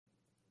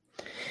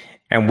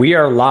And we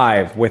are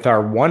live with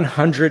our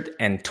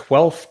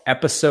 112th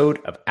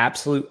episode of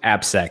Absolute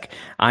AppSec.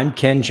 I'm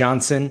Ken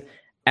Johnson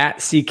at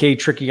CK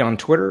Tricky on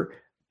Twitter,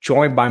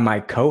 joined by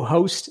my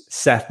co-host,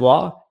 Seth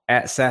Law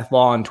at Seth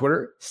Law on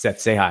Twitter. Seth,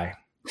 say hi.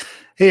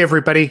 Hey,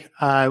 everybody.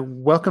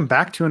 Welcome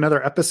back to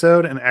another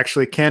episode. And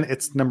actually, Ken,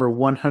 it's number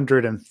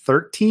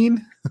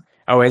 113.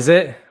 Oh, is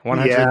it?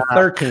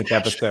 113th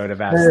episode of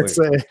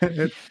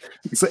Absolute.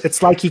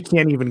 It's like he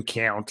can't even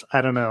count.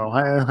 I don't know.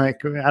 I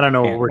don't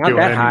know what we're doing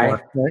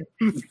anymore. Right?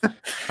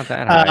 Not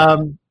that high.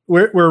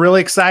 We're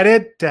really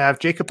excited to have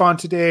Jacob on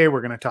today.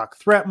 We're going to talk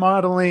threat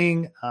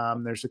modeling.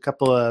 There's a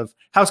couple of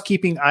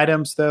housekeeping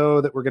items,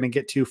 though, that we're going to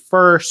get to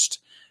first.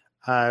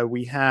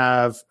 We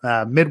have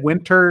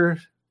Midwinter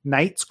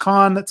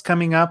NightsCon that's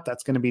coming up.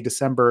 That's going to be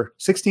December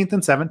 16th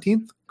and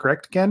 17th.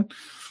 Correct, Ken?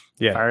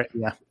 Yeah. All right.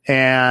 Yeah.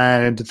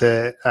 And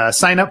the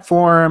sign up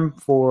form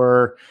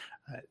for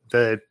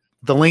the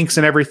links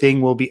and everything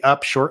will be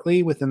up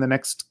shortly within the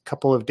next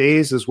couple of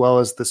days, as well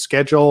as the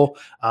schedule.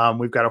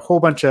 We've got a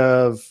whole bunch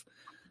of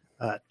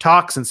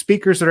talks and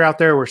speakers that are out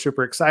there we're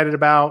super excited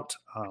about.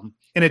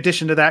 In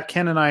addition to that,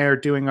 Ken and I are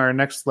doing our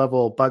next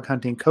level bug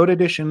hunting code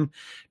edition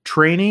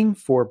training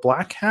for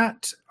Black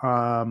Hat.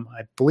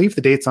 I believe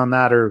the dates on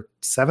that are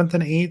 7th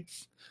and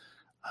 8th.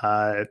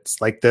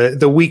 It's like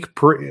the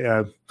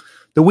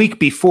week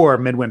before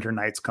Midwinter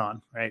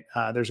NightsCon, right?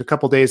 There's a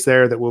couple days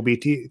there that we'll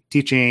be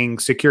teaching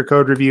secure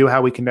code review,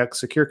 how we conduct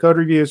secure code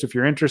reviews. If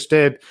you're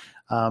interested,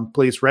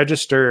 please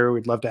register.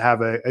 We'd love to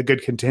have a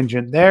good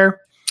contingent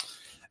there.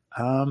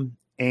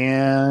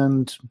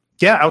 And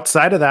yeah,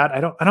 outside of that,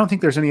 I don't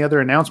think there's any other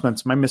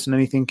announcements. Am I missing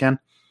anything, Ken?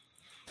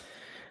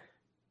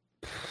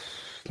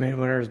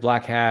 Midwinter's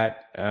Black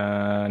Hat.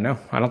 No,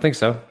 I don't think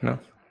so. No,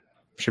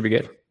 should be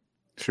good.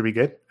 Should be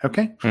good.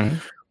 Okay. Mm-hmm.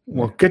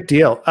 Well, good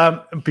deal.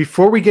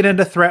 Before we get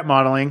into threat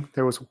modeling,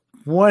 there was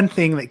one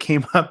thing that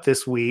came up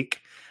this week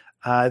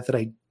that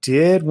I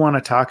did want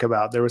to talk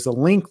about. There was a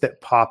link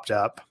that popped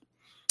up,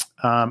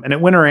 and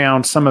it went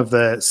around some of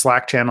the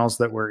Slack channels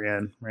that we're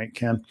in, right,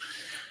 Ken?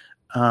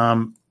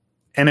 And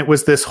it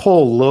was this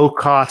whole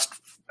low-cost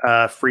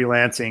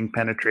freelancing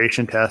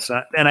penetration test.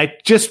 And I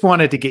just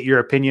wanted to get your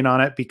opinion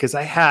on it because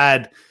I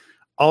had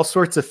all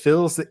sorts of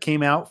fills that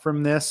came out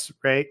from this,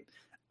 right?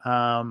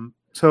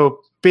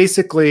 So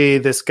basically,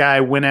 this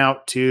guy went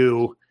out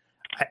to,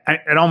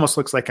 it almost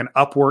looks like an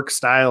Upwork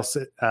style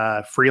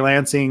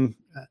freelancing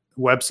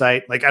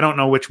website. Like, I don't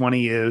know which one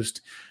he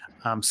used.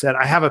 Said,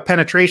 I have a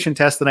penetration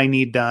test that I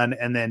need done,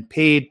 and then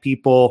paid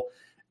people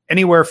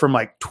anywhere from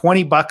like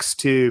 $20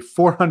 to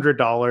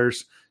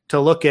 $400 to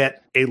look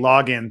at a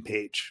login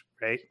page,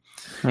 right?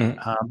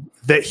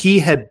 That he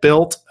had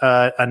built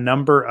a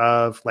number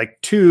of like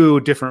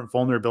 2 different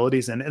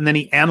vulnerabilities and then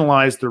he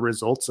analyzed the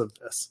results of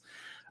this.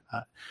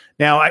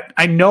 Now,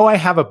 I know I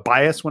have a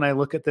bias when I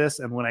look at this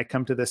and when I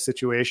come to this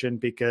situation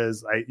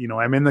because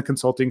I'm in the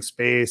consulting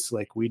space.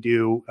 Like, we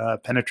do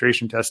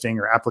penetration testing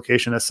or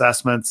application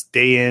assessments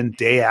day in,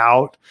 day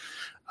out.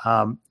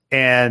 But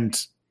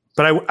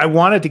I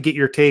wanted to get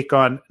your take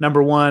on,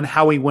 number one,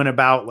 how we went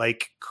about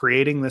like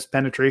creating this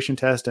penetration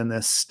test and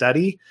this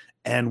study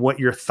and what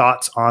your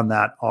thoughts on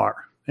that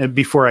are. And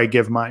before I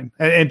give mine,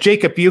 and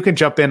Jacob, you can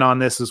jump in on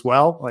this as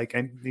well. Like,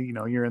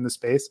 you're in the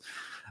space.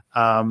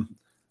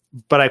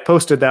 But I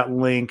posted that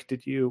link.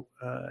 Did you?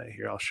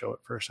 Here, I'll show it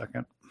for a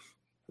second.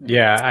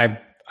 Yeah,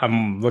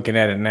 I'm looking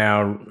at it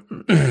now,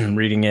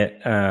 reading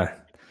it.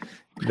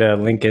 The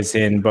link is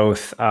in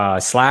both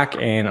Slack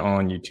and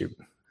on YouTube.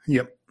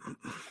 Yep.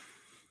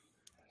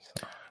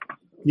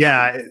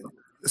 Yeah.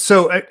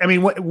 So, I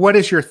mean, what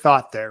is your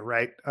thought there,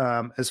 right?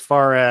 As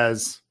far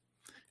as,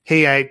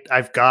 hey,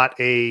 I've got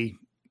an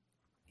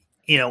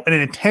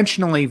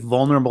intentionally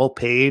vulnerable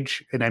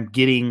page, and I'm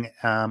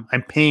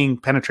paying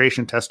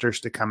penetration testers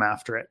to come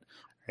after it,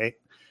 right?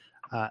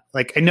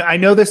 Like, I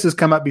know this has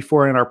come up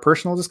before in our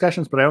personal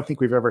discussions, but I don't think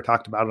we've ever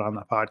talked about it on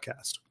the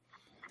podcast.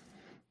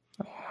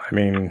 I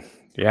mean,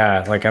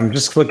 yeah, like I'm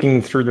just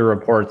clicking through the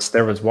reports.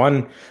 There was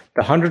one,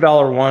 the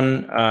 $100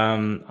 one.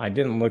 I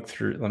didn't look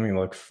through. Let me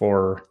look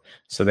for.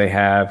 So they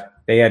had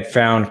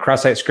found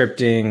cross-site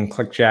scripting,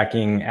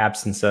 clickjacking,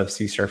 absence of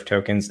CSRF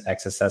tokens,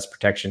 XSS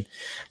protection.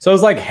 So it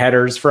was like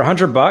headers for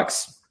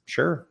 $100.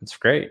 Sure, it's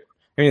great.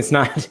 I mean,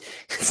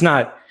 it's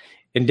not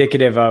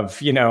indicative of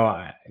for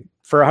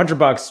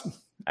 $100.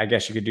 I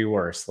guess you could do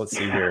worse. Let's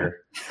see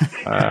here.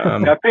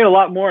 I paid a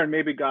lot more and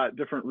maybe got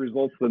different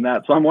results than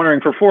that. So I'm wondering,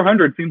 for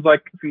 400, seems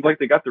like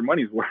they got their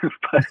money's worth.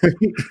 But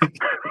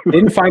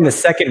didn't find the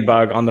second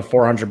bug on the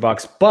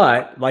 $400,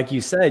 but like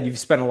you said, you've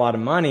spent a lot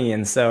of money,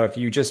 and so if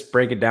you just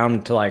break it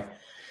down to like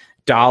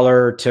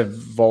dollar to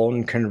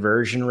vuln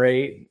conversion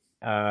rate,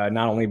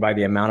 not only by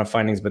the amount of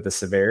findings but the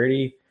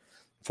severity,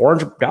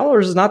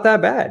 $400 is not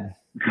that bad.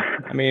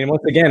 I mean,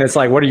 once again, it's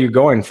like, what are you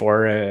going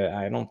for?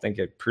 I don't think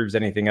it proves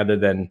anything other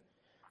than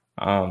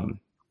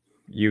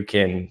you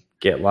can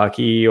get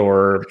lucky,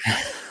 or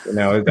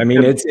I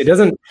mean, it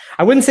doesn't.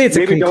 I wouldn't say it's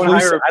a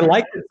conclusive. I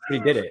like that he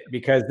did it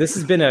because this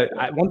has been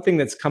one thing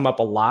that's come up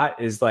a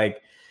lot is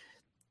like,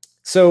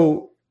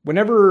 so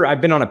whenever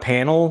I've been on a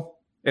panel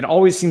it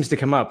always seems to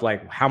come up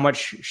like how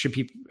much should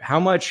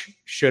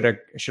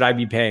I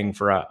be paying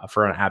for an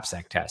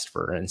AppSec test,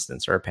 for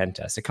instance, or a pen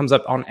test? It comes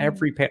up on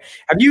every panel.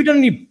 Have you done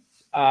any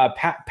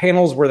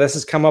panels where this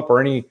has come up,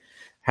 or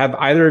have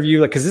either of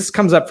you, like, because this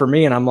comes up for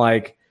me and I'm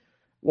like,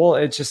 well,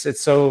 it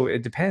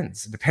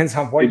depends. It depends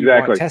on what you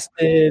want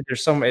tested.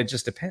 It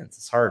just depends.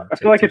 It's hard. I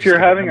feel like if you're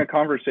having a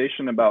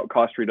conversation about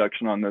cost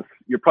reduction on this,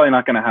 you're probably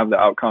not going to have the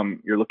outcome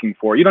you're looking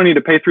for. You don't need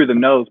to pay through the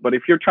nose, but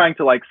if you're trying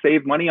to like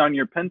save money on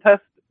your pen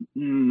test,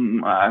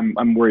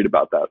 I'm worried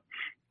about that.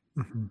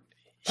 Mm-hmm.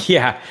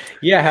 Yeah.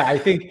 I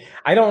think,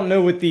 I don't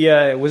know what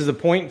was the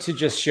point to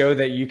just show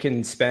that you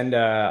can spend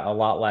a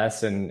lot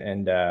less and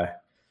still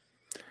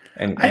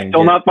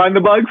not find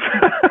the bugs.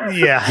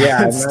 Yeah.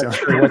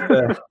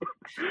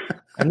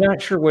 I'm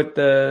not sure what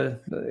the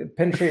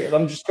penetrate.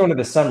 I'm just going to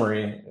the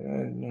summary.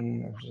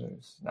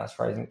 Not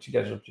surprising that you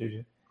guys will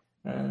do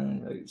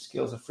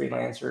skills of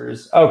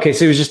freelancers. Okay,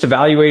 so he was just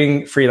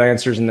evaluating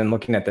freelancers and then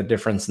looking at the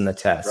difference in the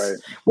tests. Right.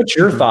 What's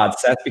your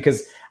thoughts, Seth?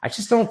 Because I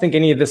just don't think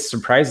any of this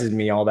surprises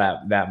me all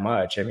that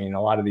much. I mean,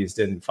 a lot of these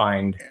didn't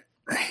find.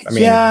 Most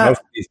of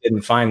these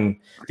didn't find.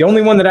 The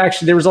only one that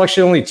there was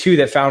actually only 2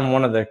 that found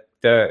one of the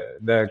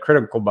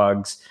critical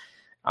bugs.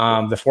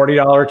 The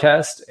 $40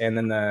 test and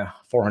then the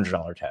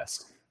 $400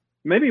 test.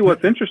 Maybe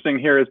what's interesting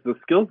here is the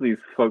skills these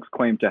folks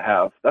claim to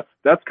have.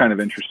 That's kind of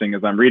interesting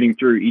as I'm reading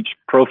through each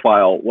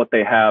profile, what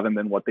they have and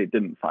then what they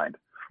didn't find.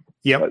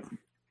 Yep.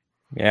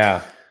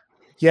 Yeah.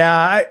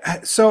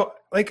 So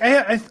like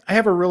I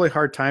have a really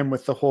hard time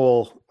with the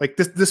whole, like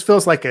this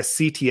feels like a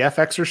CTF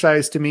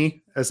exercise to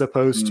me as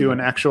opposed to an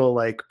actual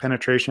like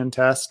penetration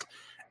test.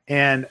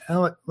 And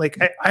like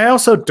I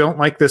also don't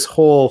like this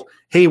whole,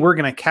 hey, we're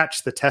going to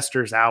catch the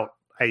testers out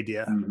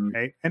idea,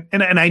 right?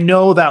 And I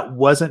know that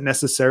wasn't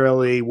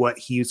necessarily what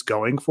he's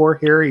going for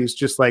here. He's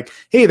just like,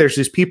 hey, there's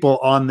these people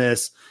on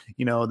this,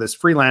 this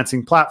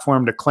freelancing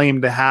platform to claim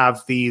to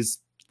have these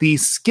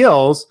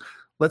skills.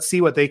 Let's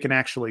see what they can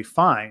actually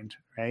find,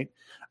 right?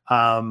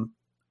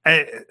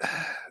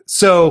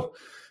 So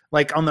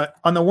like on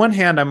the one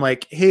hand, I'm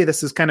like, hey,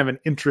 this is kind of an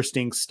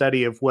interesting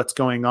study of what's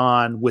going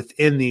on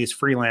within these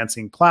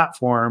freelancing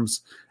platforms.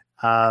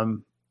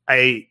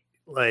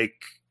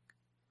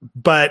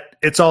 But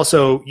it's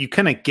also, you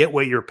kind of get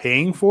what you're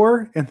paying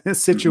for in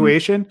this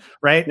situation,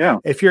 right? Yeah.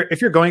 If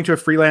you're going to a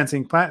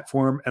freelancing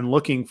platform and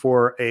looking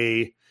for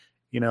a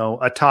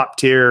top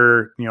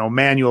tier,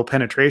 manual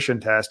penetration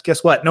test,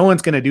 guess what? No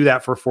one's going to do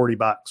that for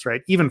 $40,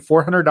 right? Even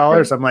 $400.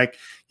 Right. I'm like,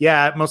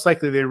 yeah, most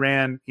likely they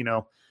ran,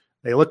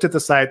 they looked at the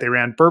site, they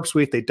ran Burp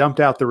Suite, they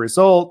dumped out the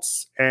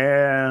results,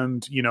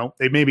 and,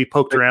 they maybe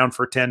poked around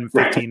for 10,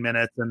 15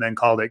 minutes and then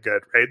called it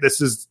good, right?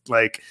 This is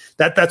like,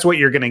 that's what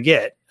you're going to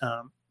get.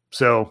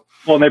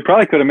 Well, they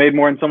probably could have made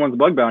more in someone's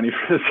bug bounty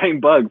for the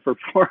same bug for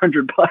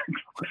 $400.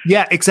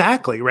 Yeah,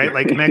 exactly. Right.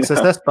 Like an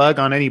XSS bug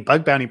on any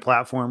bug bounty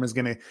platform is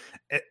going to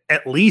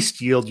at least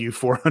yield you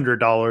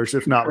 $400,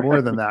 if not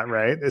more than that.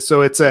 Right.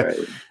 So it's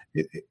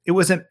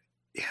it's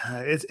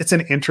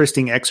an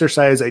interesting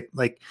exercise. I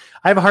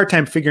have a hard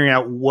time figuring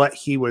out what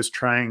he was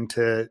trying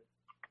to,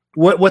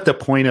 what the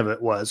point of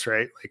it was,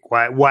 right? Like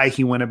why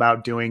he went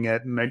about doing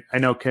it. And I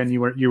know, Ken, you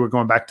were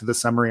going back to the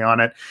summary on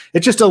it.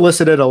 It just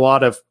elicited a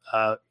lot of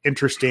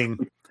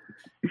interesting,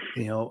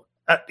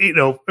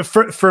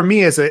 for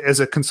me as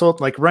a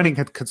consultant, like running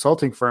a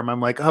consulting firm, I'm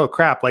like, oh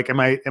crap, like am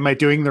I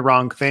doing the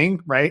wrong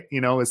thing, right?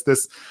 Is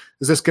this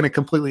going to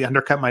completely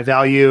undercut my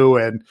value?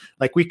 And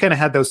like we kind of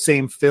had those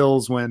same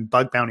fills when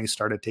bug bounties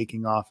started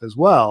taking off as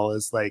well.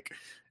 Is like,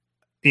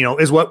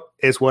 is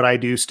what I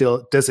do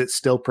still, does it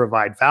still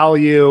provide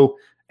value?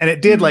 And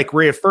it did like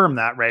reaffirm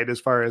that, right? As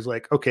far as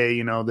like,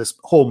 okay, this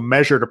whole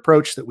measured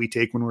approach that we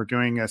take when we're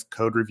doing a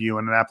code review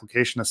and an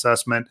application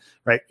assessment,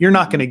 right? You're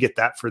not going to get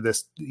that for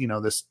this,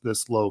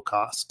 this low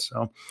cost.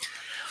 So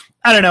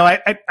I don't know.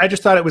 I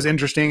just thought it was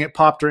interesting. It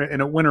popped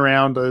and it went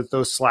around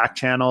those Slack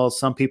channels.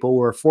 Some people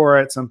were for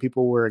it. Some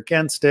people were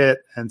against it.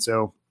 And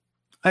so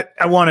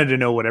I wanted to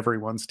know what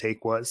everyone's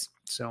take was.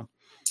 So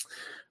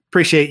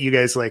appreciate you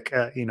guys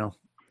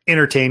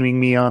entertaining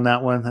me on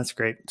that one. That's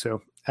great.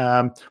 So,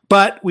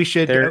 but we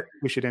should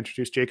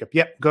introduce Jacob.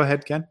 Yep. Go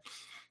ahead, Ken.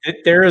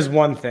 There is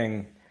one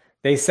thing.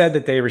 They said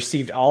that they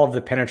received all of the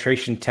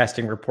penetration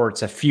testing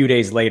reports a few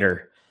days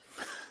later.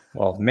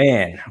 Well,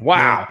 man,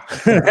 wow.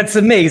 That's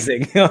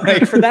amazing.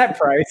 Like for that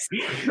price.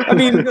 I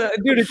mean,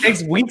 dude, it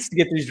takes weeks to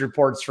get these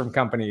reports from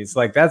companies.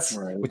 Like that's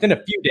within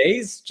a few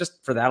days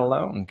just for that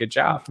alone. Good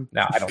job.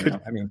 No, I don't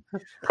know. I mean,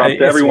 props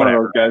to every one of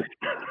those guys.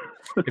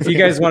 If you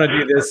guys want to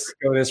do this,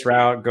 go this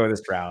route.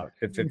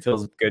 If it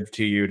feels good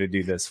to you to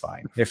do this,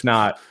 fine. If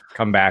not,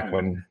 come back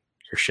when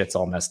your shit's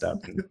all messed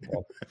up. And,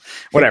 well,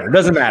 whatever. It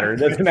doesn't matter. It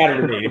doesn't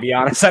matter to me, to be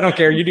honest. I don't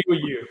care. You do what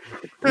you.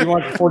 If you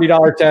want a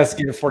 $40 test,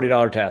 get a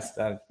 $40 test.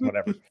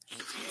 Whatever.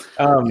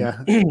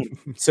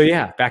 So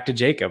yeah, back to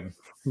Jacob.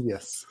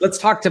 Yes. Let's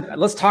talk a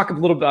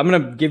little bit. I'm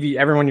going to give you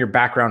everyone your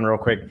background real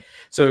quick.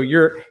 So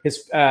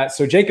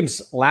so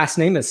Jacob's last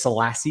name is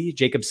Selassie,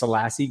 Jacob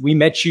Selassie. We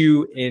met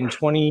you in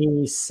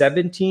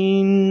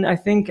 2017, I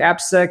think,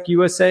 AppSec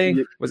USA.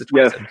 Was it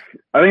 2017?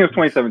 I think it was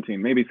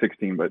 2017, maybe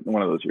 16, but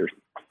one of those years.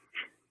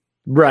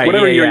 Right.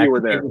 Whatever year you were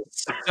there.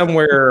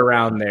 Somewhere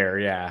around there.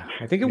 Yeah.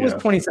 I think it was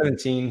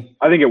 2017.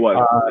 I think it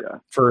was.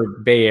 For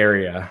Bay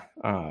Area.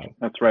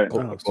 That's right.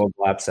 Global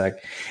AppSec.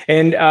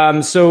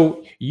 And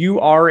so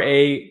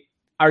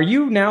are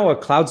you now a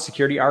cloud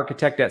security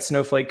architect at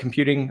Snowflake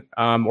Computing?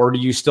 Or do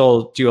you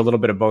still do a little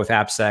bit of both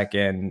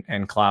AppSec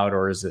and cloud,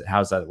 or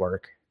how's that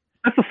work?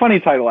 That's a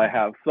funny title I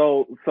have.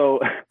 So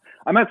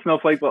I'm at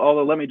Snowflake, but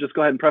although let me just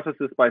go ahead and preface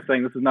this by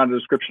saying this is not a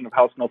description of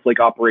how Snowflake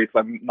operates.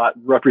 I'm not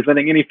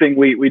representing anything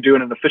we do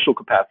in an official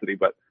capacity,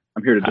 but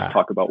I'm here to just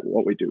talk about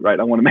what we do, right?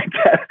 I want to make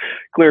that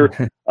clear.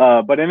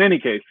 But in any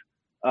case,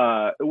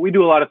 we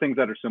do a lot of things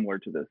that are similar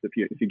to this, if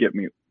you get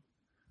me.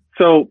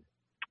 So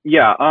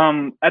yeah,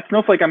 at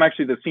Snowflake, I'm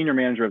actually the senior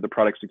manager of the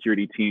product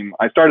security team.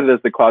 I started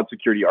as the cloud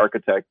security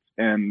architect,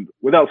 and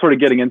without sort of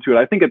getting into it,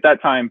 I think at that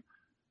time,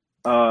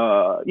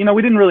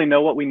 we didn't really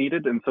know what we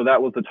needed, and so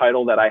that was the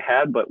title that I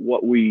had. But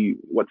what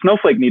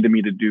Snowflake needed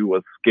me to do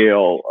was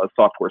scale a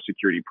software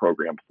security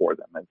program for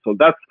them, and so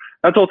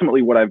that's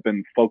ultimately what I've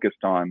been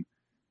focused on.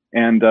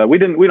 And we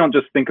don't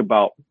just think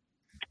about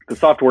the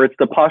software; it's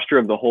the posture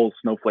of the whole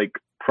Snowflake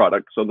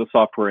product, so the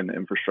software and the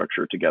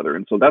infrastructure together.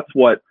 And so that's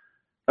what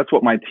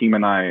my team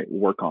and I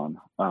work on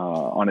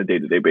a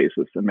day-to-day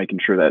basis, and making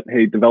sure that,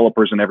 hey,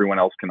 developers and everyone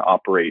else can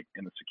operate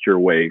in a secure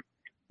way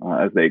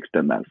as they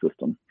extend that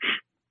system.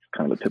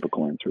 Kind of a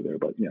typical answer there,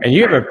 but yeah. And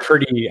you have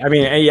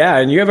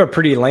a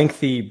pretty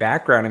lengthy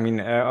background. I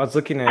mean, I was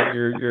looking at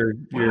your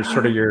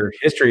sort of your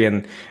history,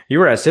 and you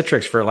were at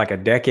Citrix for like a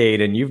decade,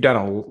 and you've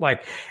done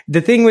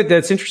the thing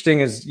that's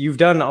interesting is you've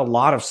done a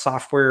lot of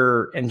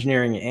software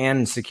engineering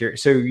and security.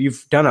 So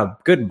you've done a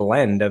good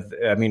blend of,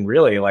 I mean,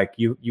 really, like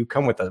you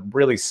come with a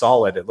really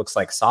solid, it looks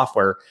like,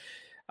 software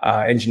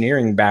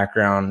engineering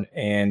background.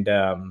 And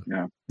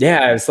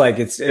it's like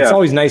it's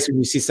always nice when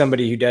you see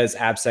somebody who does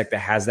AppSec that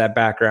has that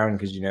background,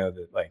 because you know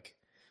that like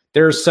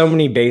there are so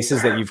many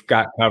bases that you've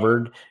got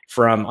covered,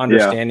 from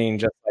understanding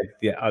just like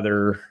the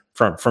other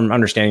from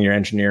understanding your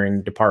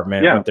engineering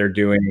department, what they're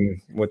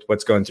doing,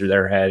 what's going through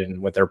their head,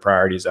 and what their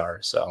priorities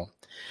are. So,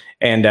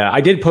 and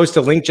I did post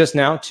a link just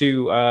now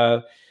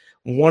to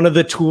one of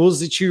the tools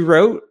that you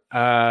wrote,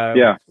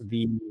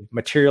 the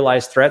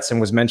materialized threats,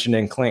 and was mentioned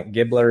in Clint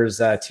Gibler's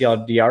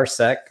TLDR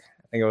sec.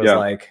 I think it was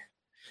like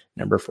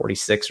number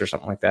 46 or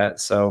something like that.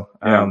 So,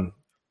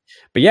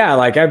 but yeah,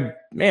 like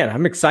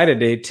I'm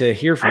excited to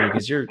hear from you,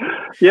 because you're,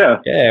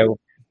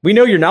 we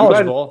know you're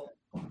knowledgeable,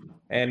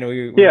 and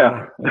we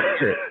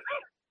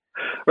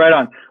right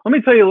on. Let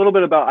me tell you a little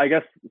bit about, I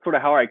guess, sort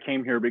of how I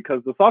came here,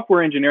 because the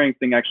software engineering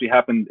thing actually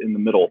happened in the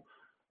middle.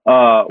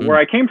 Where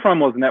I came from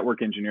was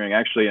network engineering,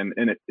 actually, and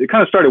it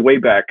kind of started way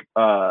back,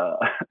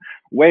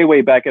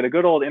 way back at a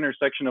good old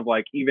intersection of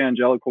like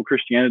evangelical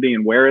Christianity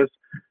and Whereas.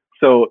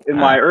 So in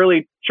my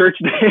early church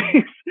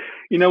days,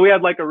 we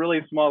had like a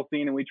really small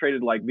scene, and we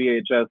traded like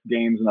VHS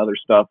games and other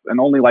stuff, and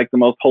only like the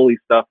most holy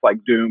stuff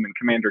like Doom and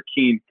Commander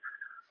Keen.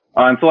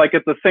 And so like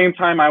at the same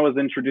time, I was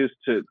introduced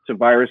to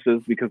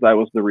viruses, because I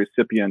was the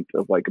recipient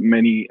of like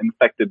many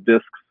infected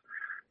disks.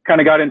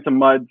 Kind of got into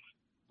MUDs.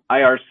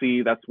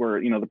 IRC, that's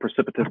where, the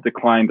precipitous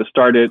decline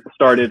started.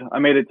 I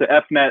made it to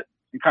FNet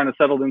and kind of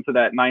settled into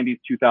that 90s,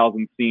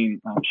 2000s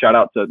scene. Shout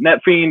out to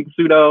NetFiend,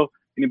 Sudo.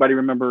 Anybody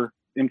remember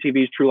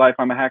MTV's True Life,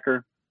 I'm a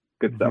Hacker?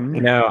 Good stuff.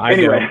 No,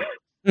 anyway,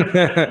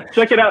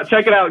 check it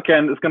out,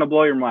 Ken. It's going to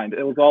blow your mind.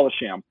 It was all a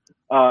sham.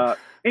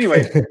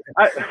 Anyway,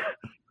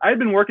 I had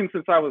been working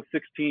since I was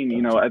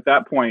 16, at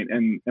that point,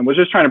 and was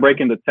just trying to break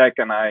into tech.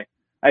 And I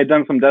had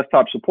done some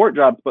desktop support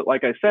jobs, but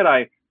like I said,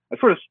 I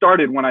sort of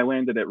started when I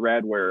landed at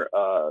Radware,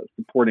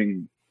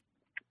 supporting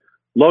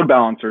load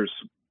balancers.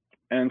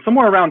 And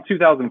somewhere around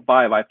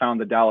 2005, I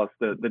found the Dallas,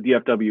 the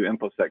DFW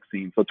InfoSec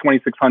scene. So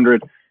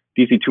 2600,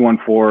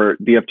 DC214,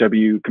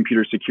 DFW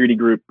Computer Security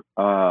Group,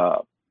 a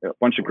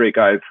bunch of great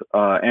guys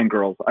and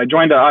girls. I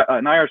joined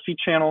an IRC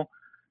channel,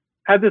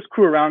 had this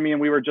crew around me, and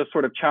we were just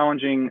sort of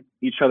challenging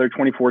each other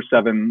 24/7,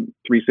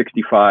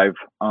 365.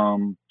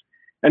 And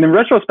in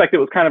retrospect, it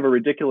was kind of a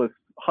ridiculous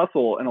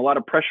hustle and a lot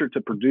of pressure to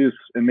produce.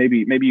 And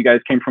maybe you guys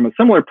came from a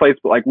similar place,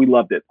 but like we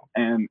loved it.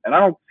 And I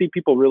don't see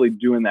people really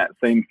doing that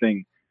same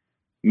thing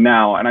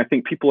now. And I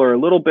think people are a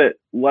little bit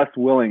less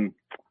willing,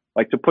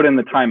 like, to put in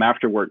the time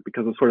after work,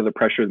 because of sort of the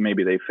pressure that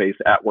maybe they face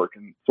at work,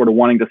 and sort of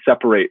wanting to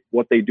separate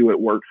what they do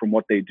at work from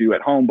what they do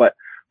at home. But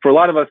for a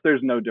lot of us,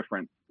 there's no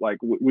difference. Like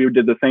we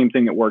did the same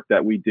thing at work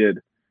that we did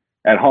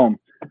at home.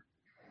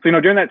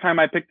 So, during that time,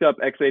 I picked up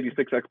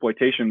x86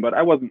 exploitation, but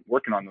I wasn't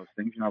working on those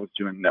things. I was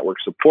doing network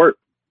support.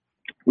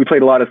 We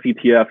played a lot of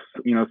CTFs,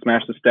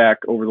 Smash the Stack,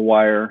 Over the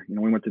Wire.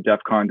 We went to DEF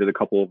CON, did a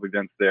couple of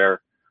events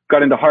there,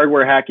 got into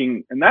hardware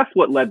hacking. And that's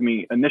what led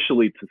me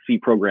initially to C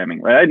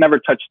programming, right? I'd never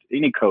touched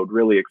any code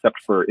really,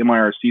 except for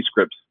MIRC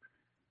scripts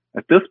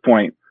at this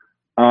point.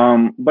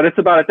 But it's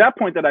about at that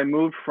point that I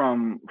moved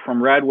from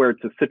Radware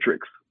to Citrix.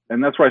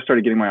 And that's where I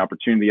started getting my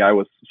opportunity. I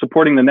was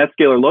supporting the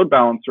NetScaler load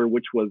balancer,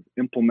 which was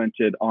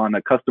implemented on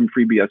a custom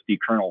FreeBSD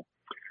kernel.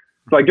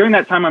 So like during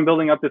that time, I'm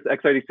building up this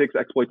x86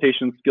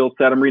 exploitation skill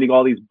set. I'm reading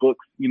all these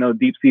books,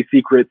 Deep Sea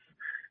Secrets,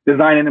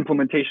 design and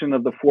implementation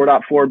of the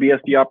 4.4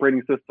 BSD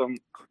operating system,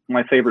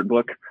 my favorite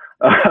book.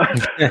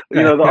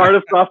 The art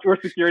of software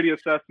security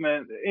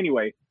assessment.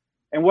 Anyway,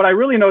 and what I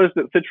really noticed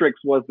at Citrix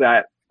was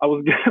that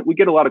we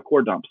get a lot of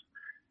core dumps.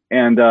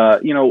 And,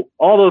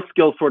 all those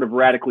skills sort of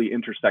radically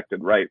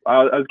intersected, right?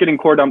 I was getting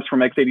core dumps from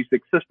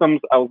x86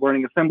 systems. I was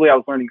learning assembly. I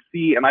was learning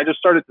C. And I just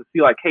started to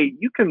see like, hey,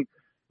 you can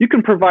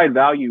provide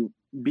value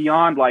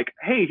beyond like,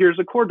 hey, here's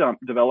a core dump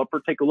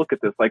developer. Take a look at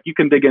this. Like you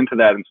can dig into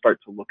that and start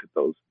to look at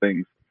those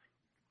things.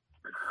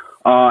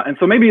 And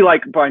so maybe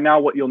like by now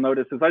what you'll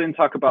notice is I didn't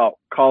talk about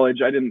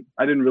college. I didn't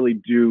really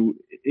do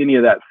any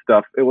of that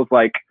stuff. It was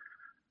like,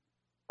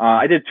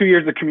 I did 2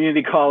 years of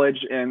community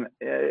college and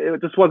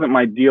it just wasn't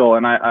my deal.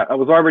 And I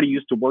was already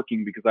used to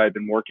working because I had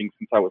been working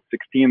since I was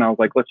 16. I was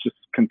like, let's just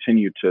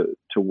continue to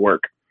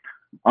work.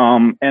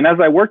 And as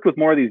I worked with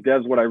more of these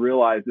devs, what I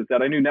realized is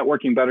that I knew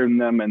networking better than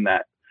them and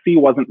that C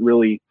wasn't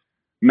really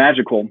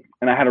magical.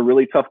 And I had a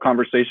really tough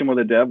conversation with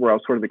a dev where I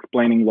was sort of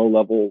explaining low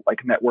level like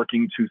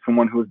networking to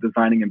someone who was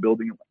designing and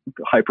building a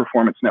high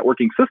performance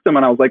networking system.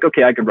 And I was like,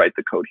 okay, I could write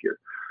the code here.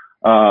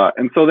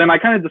 And so then I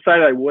kind of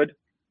decided I would.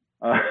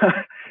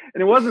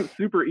 And it wasn't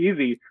super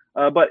easy,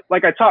 but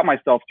like I taught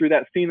myself through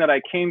that scene that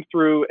I came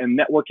through and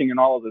networking and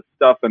all of this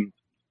stuff. And,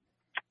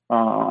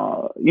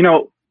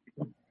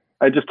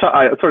 I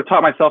sort of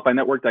taught myself, I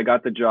networked, I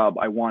got the job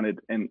I wanted,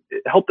 and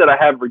it helped that I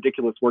have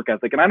ridiculous work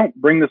ethic. And I don't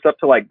bring this up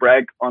to like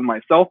brag on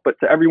myself, but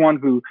to everyone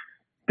who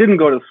didn't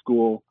go to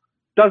school,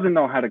 doesn't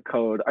know how to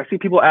code. I see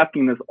people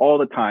asking this all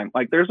the time.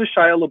 Like there's a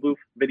Shia LaBeouf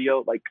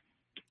video, like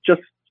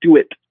just do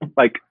it,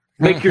 like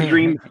make your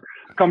dreams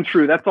come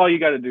true. That's all you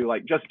got to do.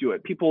 Like, just do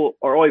it. People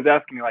are always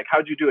asking me like,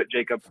 how'd you do it,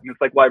 Jacob? And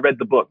it's like, well, I read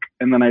the book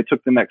and then I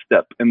took the next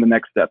step and the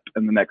next step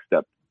and the next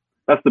step.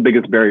 That's the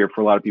biggest barrier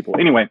for a lot of people.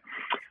 Anyway.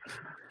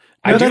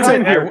 I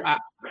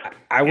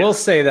will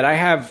say that I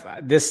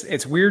have this,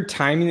 it's weird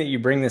timing that you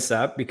bring this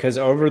up because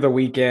over the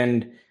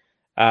weekend,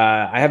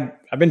 I've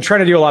been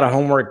trying to do a lot of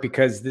homework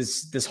because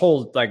this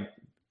whole, like,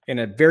 in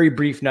a very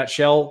brief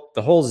nutshell,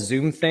 the whole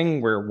Zoom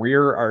thing where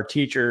we're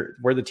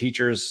the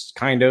teachers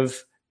kind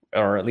of,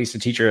 or at least a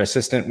teacher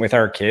assistant with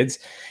our kids,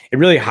 it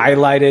really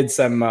highlighted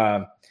some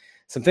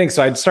things.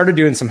 So I started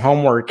doing some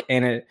homework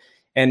and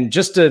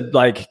just to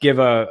like give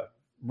a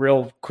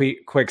real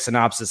quick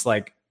synopsis,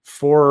 like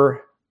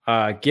for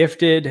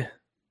gifted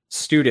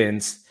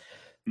students,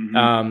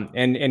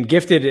 and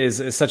gifted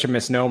is such a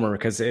misnomer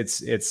because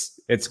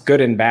it's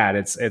good and bad.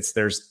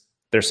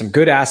 There's some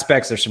good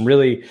aspects. There's some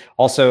really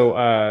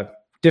also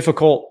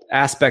difficult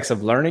aspects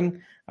of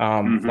learning.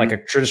 Like a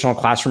traditional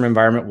classroom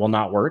environment will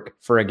not work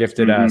for a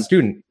gifted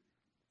student.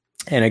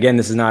 And again,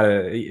 this is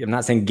I'm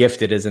not saying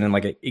gifted isn't in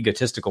like an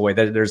egotistical way.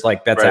 There's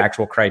like, that's right.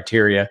 Actual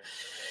criteria.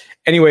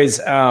 Anyways,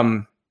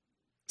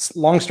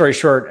 long story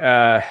short,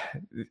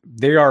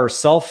 they are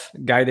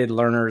self-guided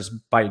learners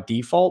by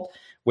default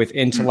with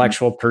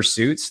intellectual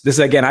pursuits. This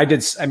again, I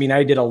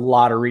did a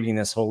lot of reading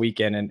this whole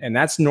weekend and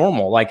that's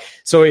normal. Like,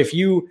 so I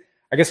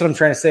guess what I'm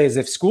trying to say is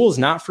if school is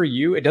not for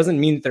you, it doesn't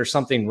mean that there's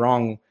something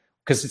wrong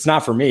because it's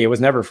not for me. It was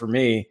never for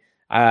me.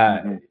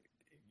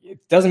 It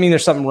doesn't mean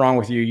there's something wrong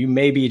with you. You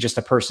may be just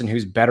a person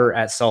who's better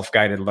at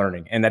self-guided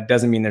learning. And that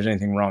doesn't mean there's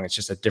anything wrong. It's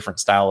just a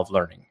different style of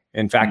learning.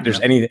 In fact, if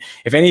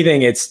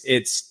anything,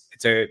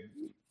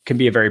 can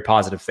be a very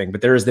positive thing,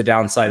 but there is the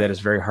downside that it's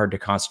very hard to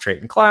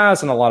concentrate in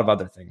class and a lot of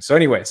other things. So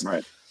anyways,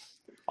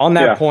 on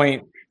that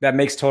point, that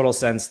makes total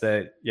sense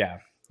that,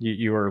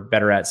 you were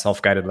better at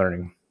self-guided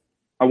learning.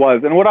 I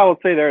was. And what I will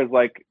say there is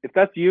like, if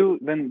that's you,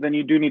 then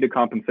you do need to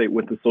compensate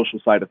with the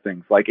social side of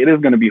things. Like it is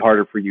going to be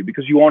harder for you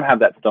because you won't have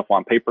that stuff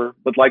on paper.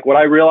 But like what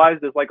I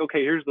realized is like,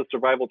 okay, here's the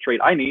survival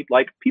trait I need,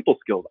 like people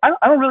skills. I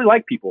don't really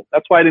like people.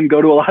 That's why I didn't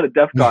go to a lot of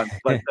DEF CON.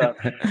 But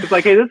it's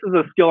like, hey, this is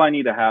a skill I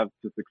need to have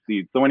to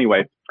succeed. So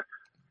anyway,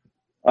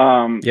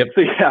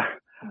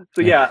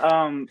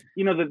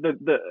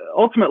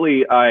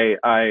 ultimately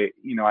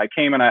I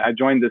came and I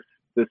joined this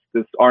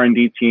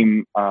R&D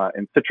team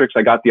in Citrix.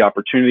 I got the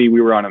opportunity. We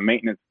were on a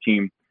maintenance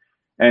team,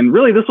 and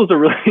really this was a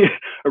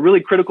really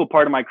critical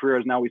part of my career.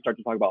 As now we start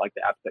to talk about like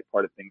the AppSec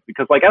part of things,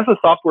 because like as a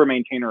software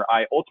maintainer,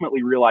 I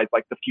ultimately realized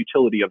like the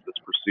futility of this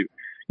pursuit.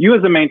 You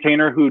as a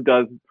maintainer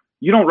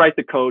you don't write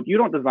the code, you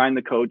don't design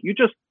the code, you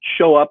just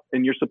show up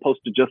and you're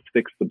supposed to just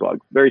fix the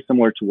bugs. Very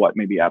similar to what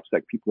maybe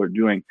AppSec people are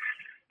doing.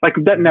 Like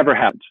that never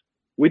happened.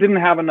 We didn't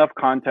have enough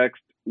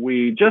context.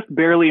 We just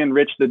barely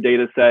enriched the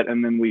data set,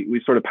 and then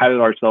we sort of patted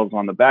ourselves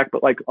on the back.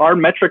 But like our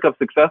metric of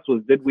success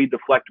was, did we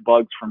deflect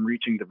bugs from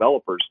reaching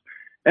developers?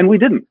 And we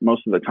didn't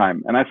most of the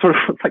time. And I sort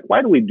of was like,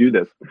 why do we do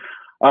this?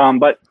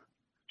 But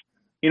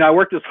I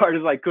worked as hard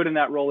as I could in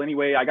that role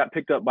anyway. I got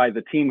picked up by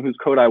the team whose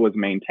code I was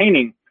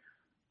maintaining.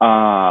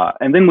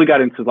 And then we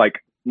got into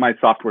like my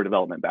software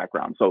development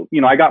background. So,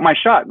 I got my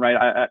shot,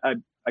 right? I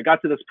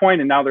got to this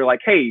point and now they're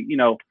like, hey,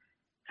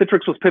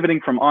 Citrix was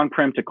pivoting from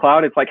on-prem to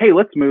cloud. It's like, hey,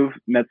 let's move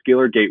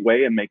NetScaler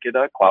Gateway and make it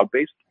a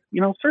cloud-based,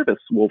 service.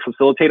 We'll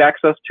facilitate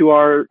access to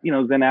our,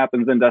 Zen app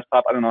and Zen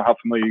desktop. I don't know how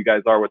familiar you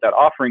guys are with that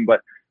offering,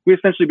 but we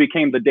essentially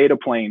became the data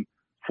plane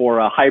for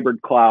a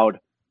hybrid cloud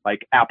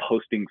like app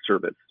hosting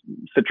service.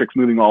 Citrix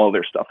moving all of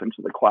their stuff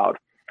into the cloud.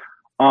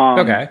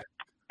 Okay.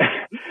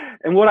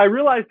 And what I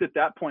realized at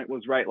that point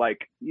was, right,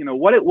 like, you know,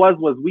 what it was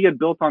we had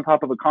built on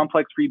top of a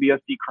complex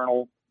FreeBSD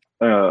kernel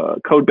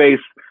code base,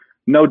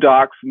 no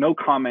docs, no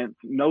comments,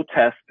 no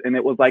tests. And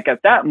it was like at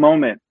that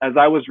moment, as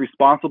I was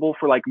responsible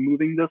for like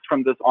moving this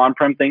from this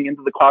on-prem thing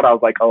into the cloud, I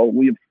was like, oh,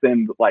 we've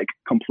sinned like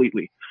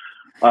completely.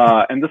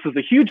 And this is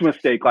a huge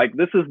mistake. Like,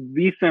 this is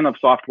the sin of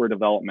software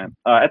development.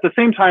 At the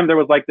same time, there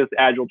was like this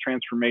agile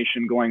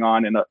transformation going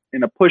on in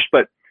a push,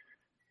 but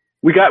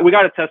we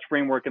got a test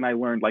framework, and I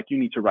learned, like, you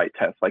need to write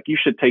tests. Like, you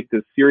should take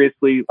this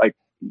seriously. Like,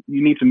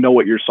 you need to know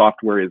what your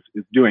software is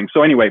doing.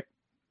 So anyway,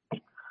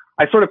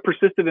 I sort of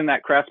persisted in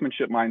that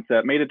craftsmanship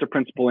mindset, made it to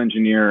principal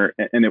engineer,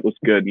 and it was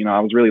good. You know, I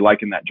was really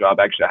liking that job.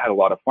 Actually, I had a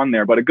lot of fun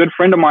there. But a good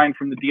friend of mine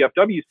from the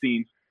DFW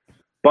scene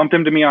bumped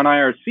into me on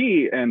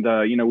IRC, and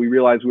you know, we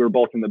realized we were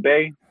both in the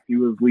Bay. He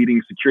was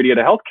leading security at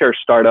a healthcare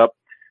startup.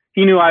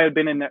 He knew I had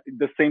been in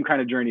the same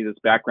kind of journey, this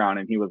background,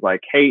 and he was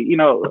like, hey, you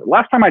know,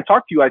 last time I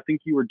talked to you, I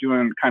think you were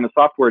doing kind of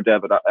software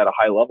dev at a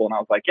high level. And I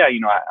was like, yeah, you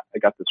know, I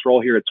got this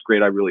role here. It's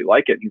great. I really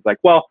like it. And he's like,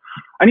 well,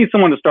 I need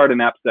someone to start an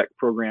AppSec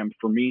program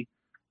for me.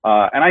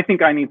 And I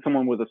think I need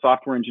someone with a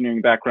software engineering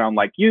background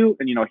like you.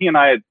 And, you know, he and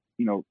I had,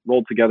 you know,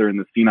 rolled together in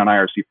the scene on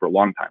IRC for a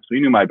long time. So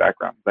he knew my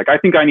background. He's like, I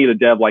think I need a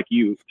dev like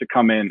you to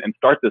come in and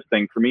start this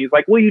thing for me. He's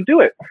like, will you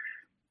do it?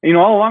 You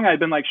know, all along I'd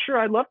been like, sure,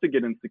 I'd love to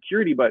get in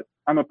security, but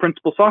I'm a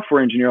principal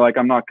software engineer. Like,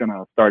 I'm not going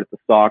to start at the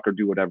SOC or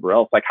do whatever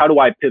else. Like, how do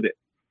I pivot?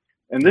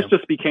 And this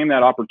just became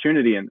that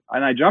opportunity. And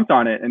I jumped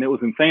on it, and it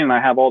was insane. And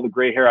I have all the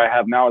gray hair I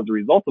have now as a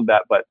result of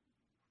that. But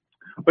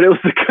it was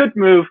a good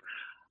move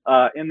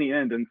in the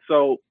end. And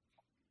so,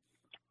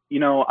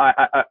 you know,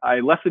 I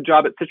left the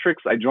job at Citrix.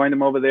 I joined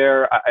them over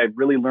there. I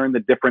really learned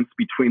the difference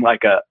between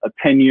like a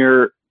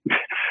 10-year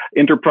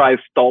enterprise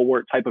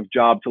stalwart type of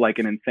job to like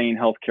an insane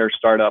healthcare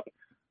startup.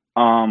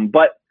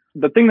 But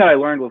the thing that I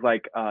learned was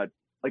like a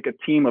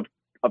team of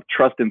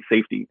trust and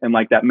safety, and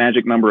like that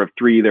magic number of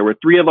 3. There were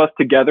 3 of us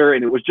together,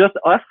 and it was just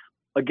us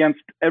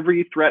against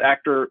every threat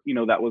actor, you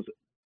know, that was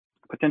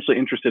potentially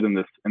interested in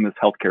this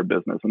healthcare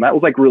business. And that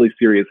was like really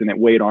serious, and it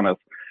weighed on us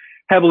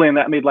heavily. And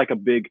that made like a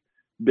big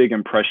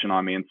impression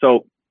on me. And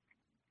so,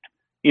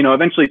 you know,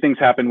 eventually things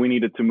happened. We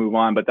needed to move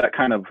on, but that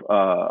kind of,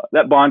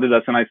 that bonded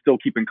us, and I still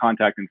keep in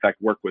contact. In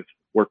fact, work with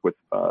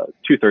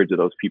 2/3 of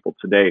those people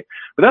today.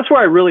 But that's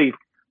where I really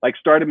like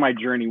started my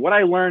journey. What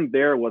I learned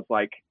there was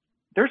like,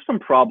 there's some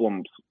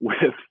problems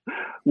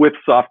with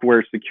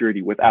software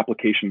security, with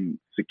application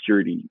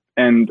security.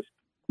 And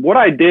what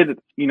I did,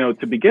 you know,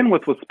 to begin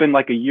with was spend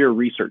like a year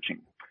researching,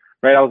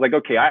 right? I was like,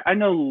 okay, I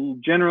know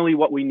generally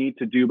what we need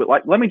to do, but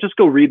like, let me just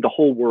go read the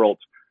whole world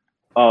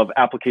of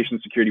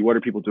application security. What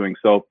are people doing?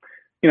 So,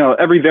 you know,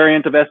 every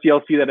variant of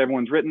SDLC that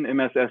everyone's written,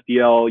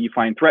 MS-SDL, you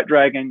find Threat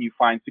Dragon, you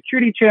find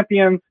security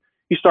champions.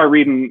 You start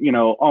reading, you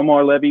know,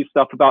 Omar Levy's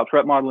stuff about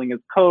threat modeling as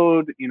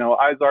code, you know,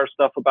 Izar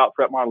stuff about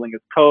threat modeling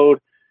as code.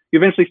 You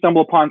eventually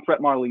stumble upon threat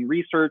modeling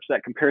research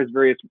that compares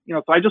various, you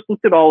know, so I just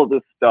looked at all of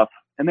this stuff,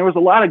 and there was a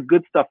lot of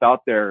good stuff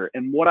out there.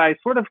 And what I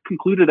sort of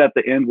concluded at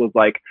the end was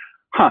like,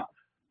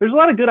 there's a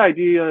lot of good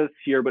ideas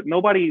here, but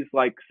nobody's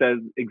like says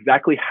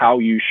exactly how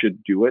you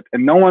should do it.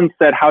 And no one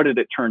said, how did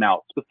it turn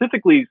out?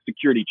 Specifically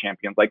security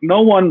champions. Like,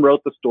 no one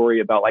wrote the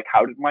story about like,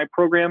 how did my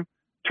program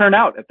turn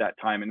out at that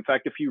time? In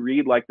fact, if you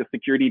read like the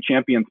security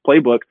champions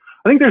playbook,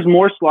 I think there's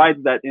more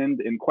slides that end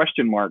in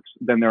question marks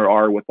than there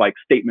are with like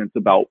statements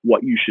about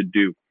what you should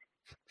do.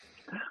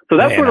 So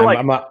that's sort of like,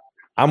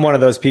 I'm one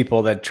of those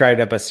people that tried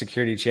up a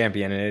security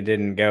champion and it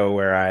didn't go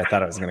where I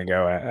thought it was going to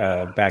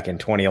go back in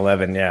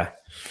 2011.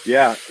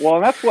 Yeah. Well,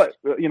 and that's what,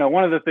 you know,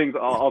 one of the things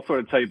I'll sort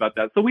of tell you about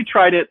that. So we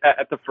tried it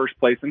at the first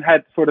place and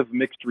had sort of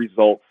mixed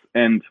results.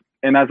 And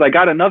as I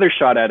got another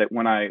shot at it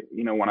when I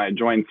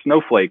joined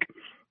Snowflake,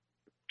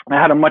 I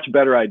had a much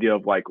better idea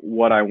of like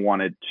what I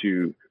wanted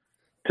to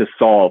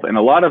solve. And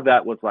a lot of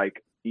that was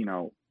like, you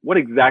know, what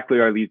exactly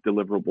are these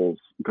deliverables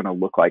going to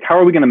look like? How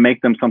are we going to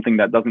make them something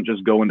that doesn't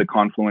just go into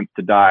Confluence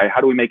to die? How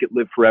do we make it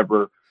live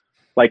forever?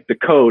 Like the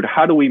code,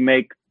 how do we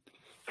make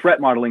threat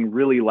modeling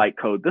really like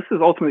code? This is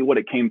ultimately what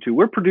it came to.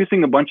 We're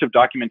producing a bunch of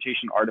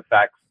documentation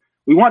artifacts.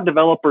 We want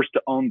developers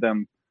to own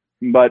them,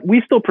 but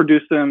we still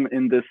produce them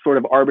in this sort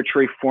of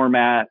arbitrary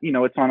format. You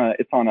know, it's on a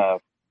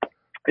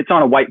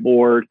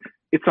whiteboard.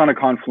 It's on a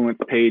Confluence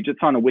page,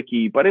 it's on a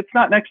wiki, but it's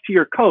not next to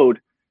your code.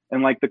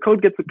 And like the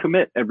code gets a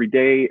commit every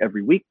day,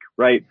 every week,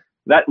 right?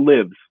 That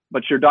lives,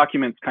 but your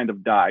documents kind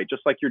of die,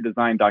 just like your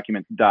design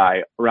documents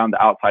die around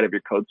the outside of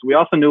your code. So we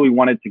also knew we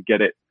wanted to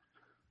get it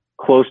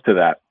close to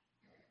that.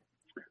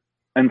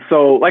 And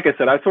so, like I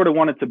said, I sort of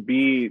wanted to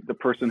be the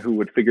person who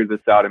would figure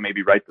this out and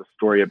maybe write the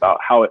story about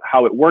how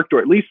it worked, or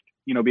at least,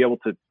 you know, be able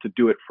to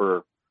do it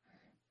for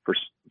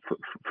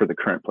the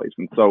current place.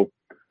 And so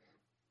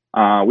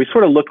we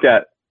sort of looked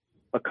at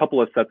a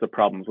couple of sets of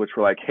problems, which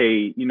were like,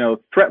 hey, you know,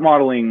 threat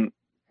modeling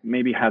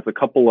maybe has a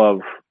couple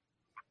of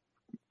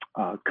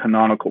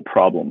canonical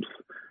problems.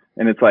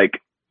 And it's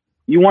like,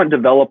 you want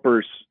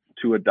developers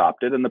to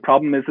adopt it. And the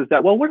problem is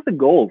that, well, what are the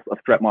goals of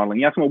threat modeling?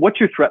 You ask them, well, what's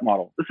your threat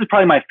model? This is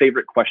probably my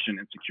favorite question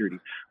in security.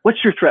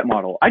 What's your threat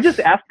model? I just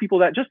ask people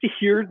that just to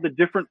hear the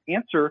different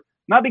answer,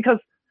 not because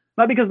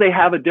they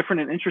have a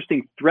different and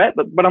interesting threat,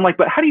 but I'm like,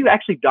 but how do you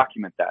actually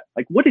document that?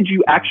 Like, what did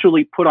you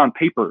actually put on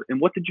paper and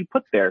what did you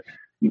put there?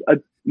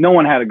 No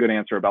one had a good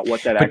answer about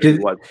what that actually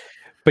was.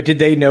 But did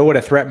they know what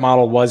a threat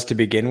model was to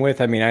begin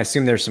with? I mean, I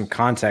assume there's some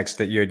context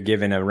that you had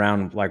given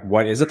around like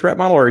what is a threat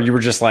model, or you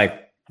were just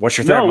like, what's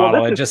your threat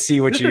model, and just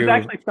see what you.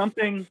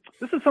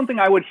 This is something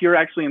I would hear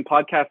actually in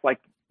podcasts, like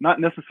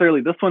not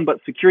necessarily this one, but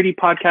security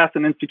podcasts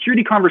and in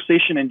security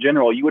conversation in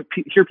general. You would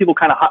hear people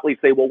kind of hotly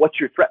say, well, what's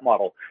your threat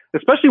model?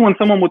 Especially when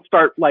someone would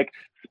start like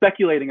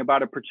speculating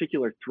about a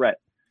particular threat.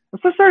 And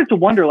so I started to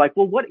wonder, like,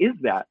 well, what is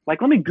that?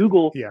 Like, let me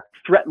Google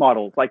threat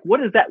models. Like, what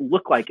does that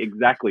look like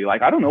exactly?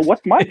 Like, I don't know.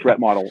 What's my threat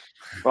model?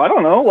 Well, I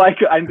don't know. Like,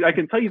 I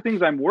can tell you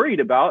things I'm worried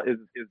about. Is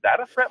that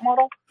a threat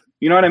model?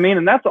 You know what I mean?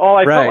 And that's all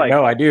I felt like.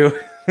 No, I do.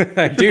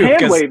 I do.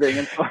 Hand waving.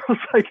 And so I was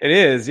like, it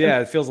is.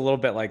 Yeah. It feels a little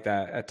bit like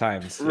that at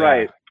times.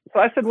 Right. Yeah.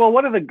 So I said, well,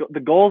 what are the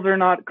goals are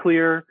not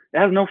clear. It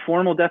has no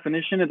formal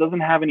definition. It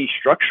doesn't have any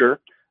structure.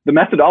 The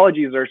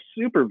methodologies are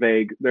super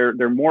vague.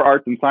 They're more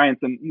art than science.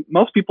 And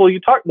most people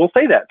will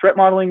say that threat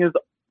modeling is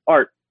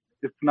art.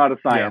 It's not a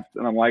science. Yeah.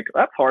 And I'm like,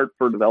 that's hard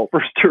for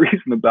developers to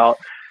reason about.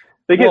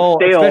 They get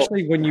stale.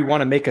 Especially when you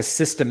want to make a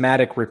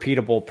systematic,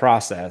 repeatable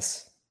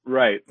process.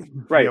 Right.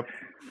 Yep.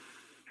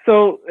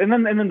 So, and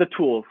then the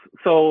tools.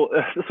 So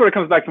this sort of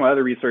comes back to my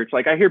other research.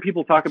 Like I hear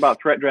people talk about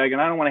ThreatDragon.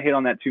 I don't want to hate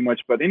on that too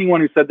much, but anyone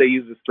who said they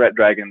uses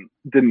ThreatDragon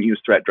didn't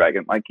use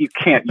ThreatDragon. Like you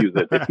can't use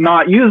it. It's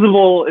not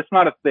usable. It's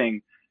not a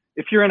thing.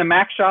 If you're in a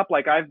Mac shop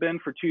like I've been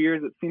for 2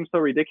 years, it seems so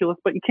ridiculous,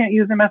 but you can't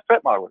use them as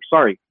threat modeler.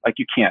 Sorry, like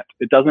you can't.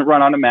 It doesn't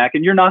run on a Mac,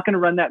 and you're not going to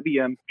run that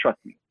VM. Trust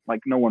me.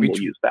 Like no one will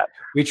use that.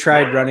 We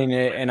tried running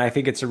it, and I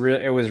think it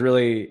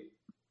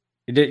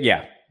did.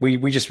 Yeah, we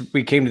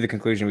came to the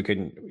conclusion we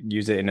couldn't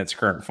use it in its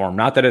current form.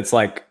 Not that it's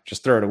like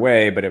just throw it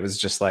away, but it was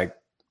just like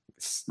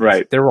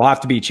right. There will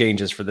have to be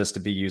changes for this to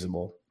be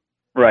usable.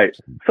 Right.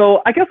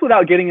 So I guess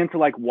without getting into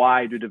like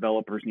why do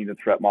developers need a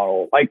threat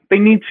model? Like they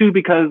need to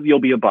because you'll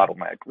be a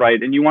bottleneck,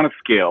 right? And you want to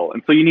scale.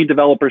 And so you need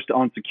developers to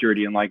own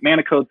security. And like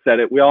Manicode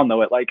said it, we all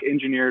know it, like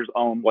engineers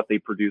own what they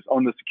produce,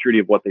 own the security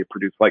of what they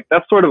produce. Like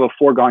that's sort of a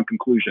foregone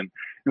conclusion.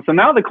 And so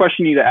now the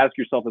question you need to ask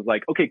yourself is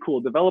like, okay,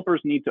 cool.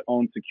 Developers need to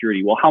own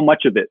security. Well, how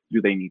much of it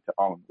do they need to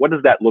own? What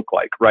does that look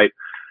like, right?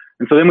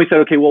 And so then we said,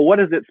 okay, well,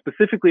 what is it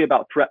specifically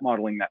about threat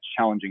modeling that's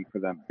challenging for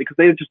them? Because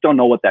they just don't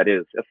know what that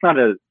is. It's not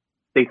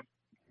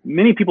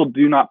many people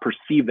do not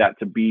perceive that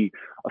to be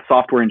a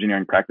software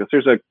engineering practice.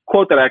 There's a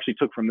quote that I actually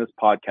took from this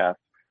podcast.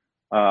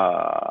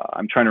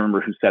 I'm trying to remember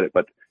who said it,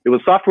 but it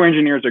was software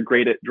engineers are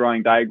great at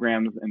drawing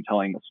diagrams and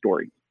telling a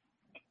story.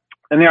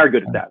 And they are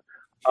good at that.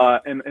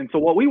 And so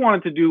what we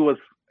wanted to do was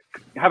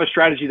have a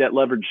strategy that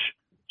leveraged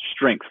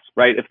strengths,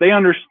 right? If they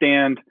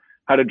understand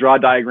how to draw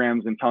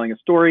diagrams and telling a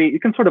story, you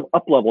can sort of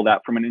up-level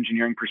that from an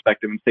engineering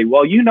perspective and say,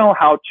 well, you know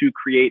how to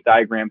create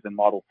diagrams and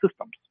model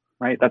systems,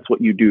 right? That's what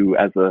you do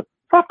as a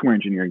software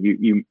engineer.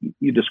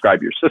 You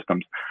describe your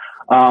systems.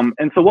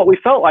 And so what we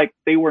felt like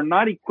they were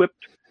not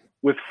equipped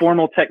with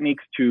formal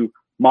techniques to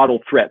model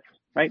threats,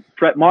 right?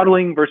 Threat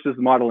modeling versus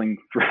modeling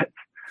threats.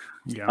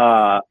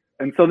 Yeah.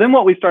 And so then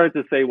what we started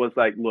to say was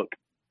like, look,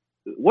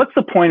 what's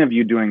the point of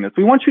you doing this?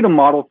 We want you to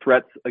model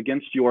threats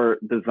against your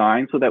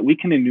design so that we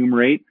can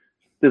enumerate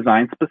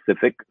design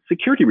specific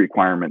security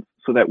requirements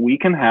so that we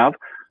can have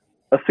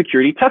a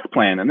security test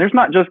plan. And there's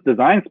not just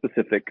design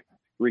specific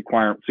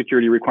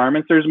security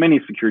requirements. There's many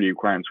security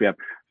requirements. We have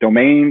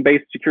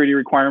domain-based security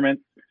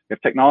requirements. We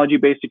have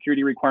technology-based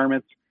security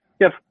requirements.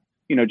 We have,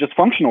 just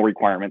functional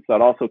requirements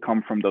that also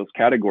come from those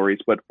categories.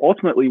 But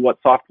ultimately, what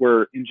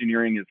software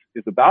engineering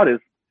is about is,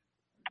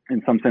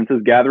 in some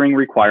senses, gathering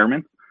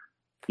requirements,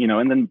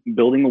 and then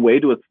building a way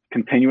to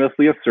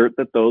continuously assert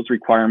that those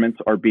requirements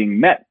are being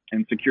met.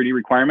 And security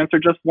requirements are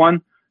just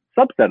one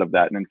subset of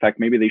that. And in fact,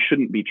 maybe they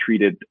shouldn't be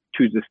treated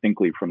too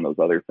distinctly from those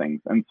other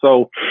things. And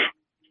so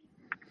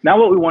now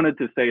what we wanted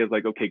to say is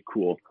like, okay,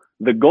 cool.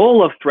 The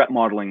goal of threat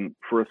modeling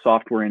for a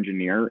software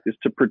engineer is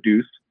to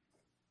produce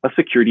a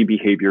security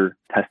behavior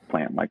test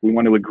plan. Like we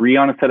want to agree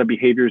on a set of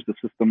behaviors the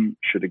system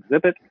should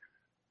exhibit.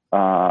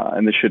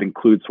 And this should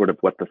include sort of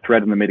what the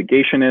threat and the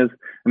mitigation is.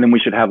 And then we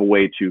should have a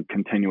way to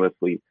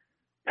continuously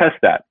test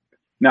that.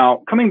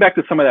 Now, coming back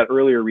to some of that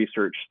earlier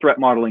research, threat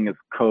modeling as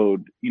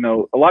code,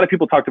 a lot of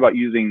people talked about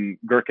using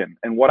Gherkin.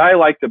 And what I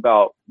liked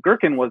about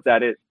Gherkin was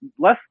that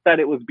less that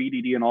it was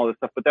BDD and all this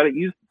stuff, but that it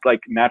used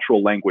like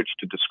natural language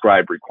to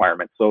describe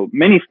requirements. So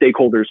many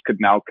stakeholders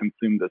could now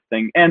consume this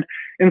thing. And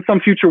in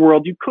some future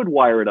world, you could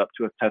wire it up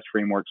to a test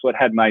framework. So it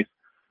had nice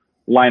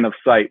line of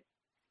sight.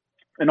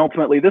 And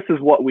ultimately, this is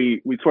what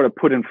we sort of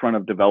put in front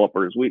of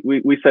developers.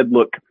 We said,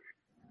 look,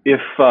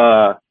 if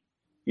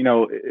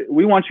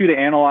we want you to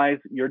analyze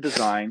your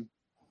design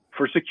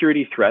for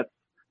security threats,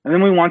 and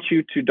then we want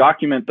you to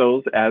document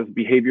those as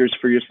behaviors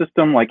for your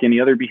system, like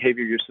any other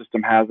behavior your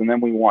system has, and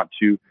then we want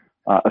to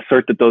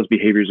assert that those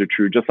behaviors are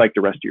true, just like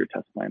the rest of your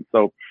test plan.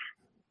 So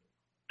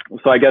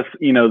So I guess,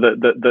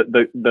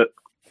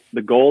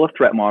 the goal of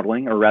threat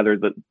modeling, or rather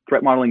the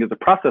threat modeling is a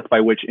process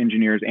by which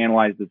engineers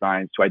analyze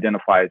designs to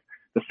identify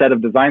the set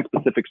of design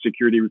specific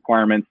security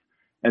requirements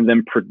and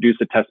then produce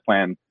a test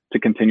plan to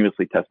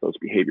continuously test those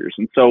behaviors.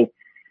 And so,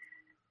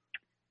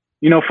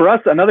 for us,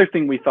 another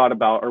thing we thought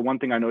about, or one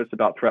thing I noticed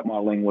about threat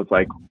modeling was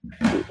like,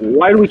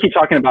 why do we keep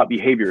talking about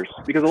behaviors?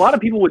 Because a lot of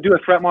people would do a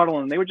threat model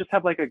and they would just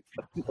have like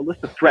a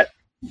list of threats.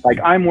 Like,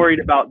 I'm worried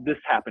about this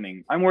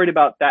happening. I'm worried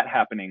about that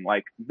happening.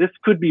 Like, this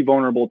could be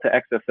vulnerable to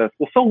XSS.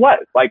 Well, so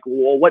what? Like,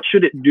 well, what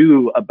should it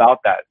do about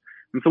that?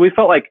 And so we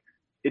felt like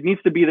it needs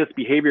to be this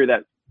behavior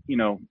that,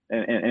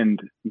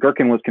 and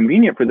Gherkin was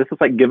convenient for this. It's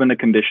like, given a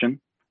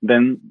condition,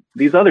 then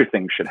these other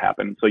things should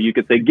happen. So you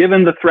could say,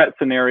 given the threat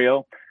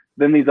scenario,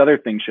 then these other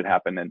things should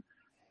happen. And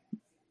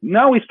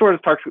now we start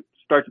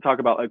to talk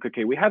about, like,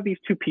 okay, we have these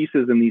two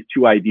pieces and these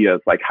two ideas.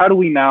 Like, how do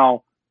we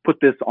now put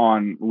this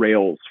on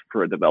Rails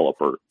for a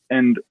developer?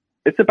 And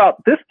it's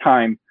about this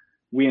time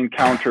we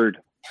encountered,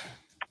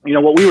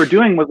 what we were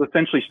doing was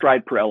essentially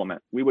stride per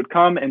element. We would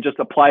come and just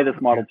apply this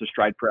model to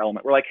stride per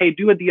element. We're like, hey,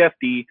 do a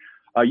DFD.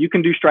 You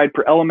can do stride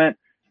per element.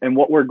 And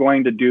what we're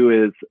going to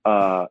do is,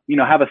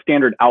 have a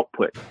standard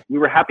output. We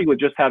were happy with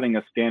just having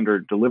a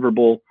standard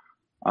deliverable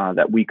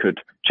that we could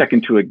check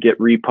into a Git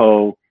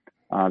repo.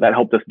 That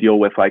helped us deal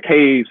with, like,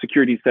 hey,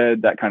 security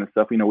said, that kind of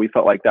stuff. We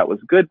felt like that was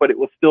good, but it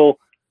was still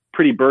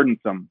pretty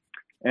burdensome.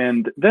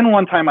 And then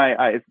one time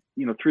I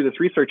through this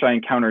research, I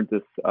encountered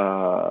this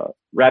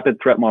rapid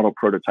threat model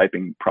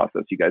prototyping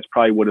process. You guys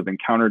probably would have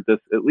encountered this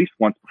at least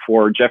once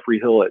before. Jeffrey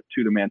Hill at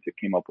Tudomantic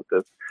came up with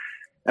this.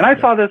 And I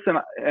saw this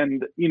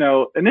and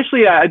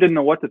initially I didn't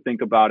know what to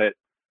think about it.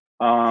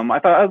 I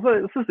thought,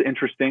 this is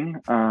interesting.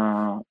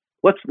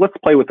 Let's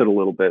play with it a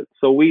little bit.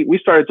 So we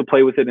started to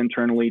play with it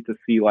internally to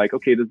see, like,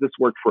 okay, does this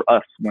work for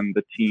us when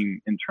the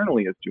team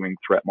internally is doing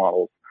threat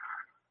models?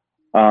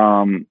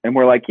 And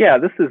we're like, yeah,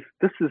 this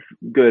is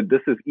good.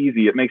 This is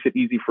easy. It makes it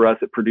easy for us.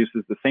 It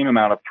produces the same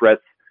amount of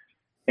threats.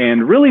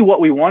 And really what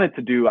we wanted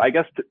to do, I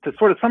guess, to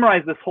sort of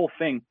summarize this whole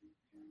thing,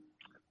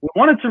 we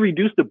wanted to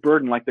reduce the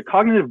burden, like the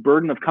cognitive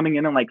burden of coming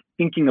in and like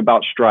thinking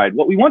about Stride.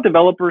 What we want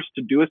developers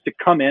to do is to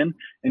come in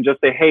and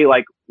just say, hey,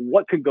 like,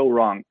 what could go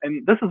wrong?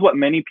 And this is what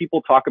many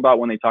people talk about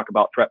when they talk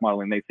about threat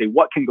modeling. They say,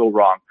 what can go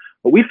wrong?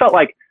 But we felt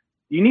like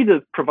you need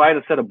to provide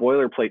a set of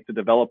boilerplate to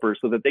developers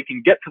so that they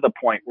can get to the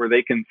point where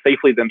they can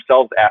safely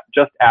themselves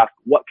just ask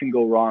what can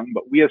go wrong.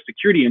 But we as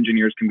security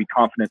engineers can be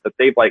confident that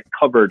they've like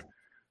covered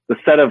the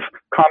set of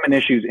common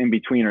issues in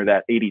between, or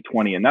that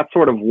 80-20. And that's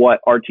sort of what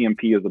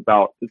RTMP is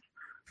about. It's,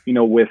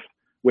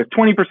 with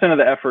 20% of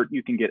the effort,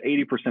 you can get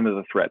 80% of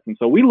the threats. And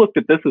so we looked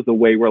at this as a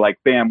way where, like,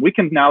 bam, we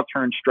can now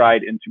turn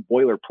Stride into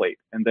boilerplate.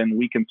 And then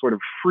we can sort of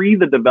free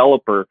the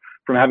developer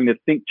from having to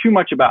think too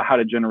much about how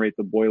to generate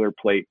the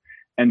boilerplate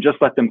and just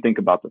let them think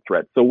about the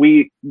threat. So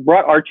we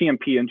brought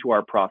RTMP into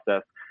our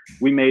process.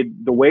 We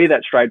made the way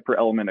that stride per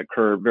element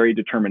occur very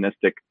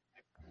deterministic.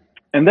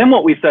 And then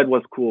what we said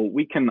was, cool,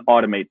 we can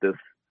automate this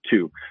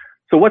too.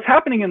 So what's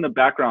happening in the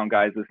background,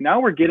 guys, is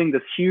now we're getting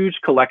this huge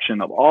collection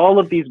of all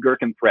of these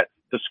Gherkin threats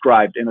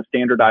described in a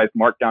standardized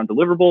markdown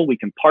deliverable. We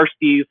can parse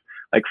these.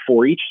 Like,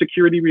 for each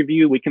security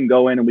review, we can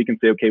go in and we can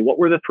say, okay, what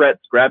were the threats?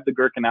 Grab the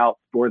Gherkin out,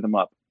 store them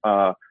up.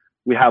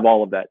 We have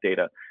all of that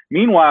data.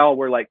 Meanwhile,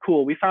 we're like,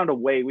 cool, we found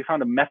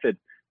a method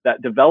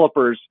that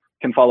developers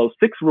can follow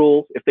 6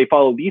 rules. If they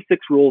follow these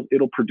 6 rules,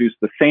 it'll produce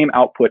the same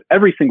output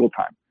every single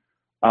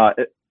time.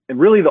 And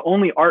really the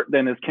only art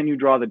then is, can you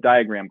draw the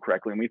diagram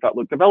correctly? And we thought,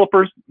 look,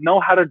 developers know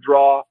how to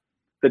draw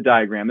the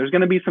diagram. There's going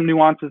to be some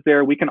nuances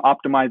there. We can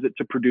optimize it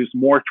to produce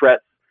more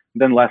threats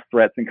than less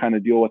threats and kind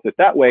of deal with it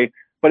that way.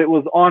 But it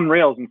was on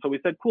Rails. And so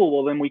we said, cool,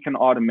 well, then we can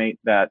automate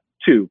that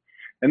too.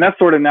 And that's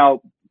sort of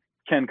now,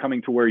 Ken,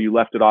 coming to where you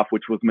left it off,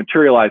 which was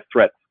materialized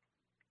threats.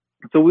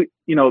 So we,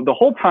 the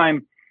whole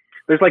time,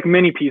 there's like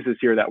many pieces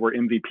here that were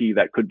MVP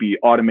that could be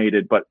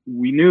automated, but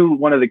we knew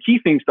one of the key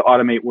things to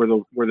automate were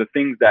the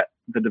things that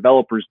the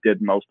developers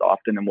did most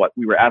often. And what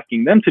we were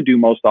asking them to do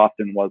most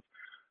often was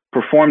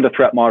perform the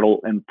threat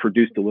model and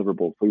produce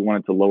deliverables. So we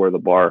wanted to lower the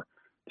bar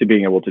to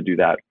being able to do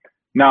that.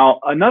 Now,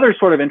 another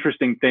sort of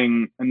interesting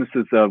thing, and this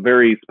is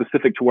very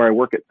specific to where I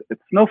work at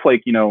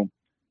Snowflake,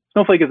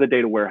 Snowflake is a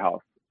data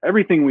warehouse.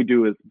 Everything we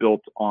do is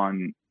built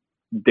on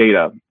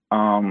data.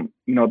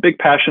 A big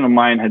passion of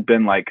mine had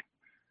been like,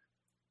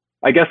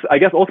 I guess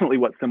ultimately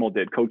what Simmel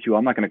did, CoQ.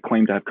 I'm not going to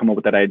claim to have come up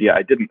with that idea.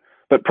 I didn't.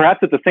 But perhaps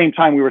at the same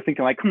time, we were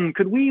thinking like,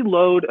 could we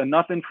load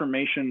enough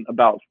information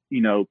about,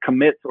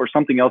 commits or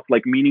something else,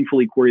 like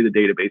meaningfully query the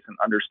database and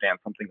understand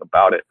something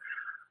about it?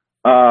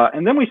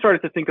 And then we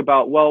started to think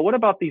about, well, what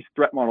about these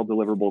threat model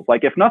deliverables?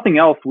 Like, if nothing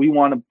else, we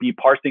want to be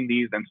parsing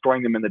these and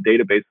storing them in the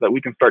database so that we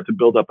can start to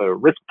build up a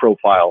risk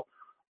profile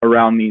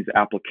around these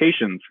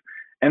applications.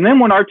 And then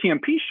when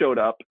RTMP showed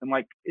up, and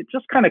like, it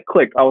just kind of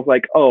clicked. I was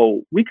like,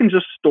 oh, we can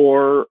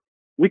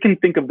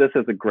think of this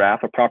as a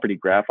graph, a property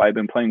graph. I've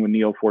been playing with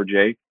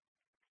Neo4j.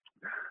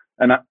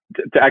 And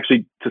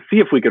to see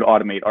if we could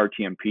automate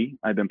RTMP,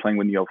 I've been playing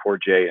with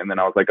Neo4j. And then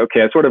I was like,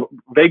 okay, I sort of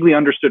vaguely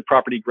understood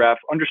property graph,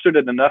 understood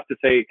it enough to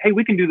say, hey,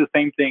 we can do the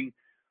same thing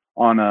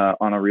on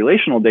a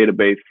relational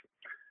database.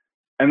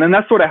 And then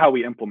that's sort of how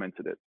we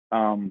implemented it.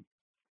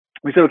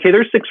 We said, okay,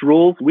 there's 6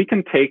 rules. We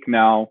can take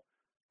now,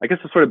 I guess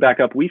to sort of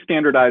back up, we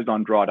standardized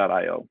on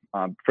draw.io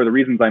for the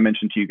reasons I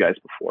mentioned to you guys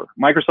before.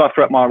 Microsoft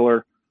Threat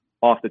Modeler,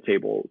 off the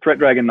table.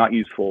 ThreatDragon, not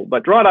useful.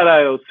 But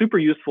draw.io, super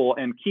useful,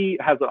 and Key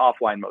has an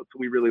offline mode, so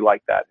we really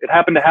like that. It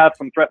happened to have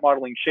some threat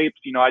modeling shapes.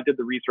 You know, I did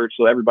the research,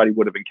 so everybody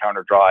would have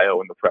encountered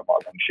draw.io and the threat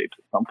modeling shapes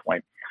at some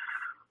point.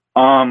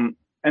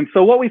 And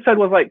so what we said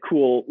was like,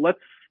 cool,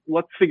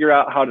 let's figure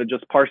out how to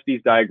just parse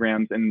these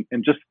diagrams and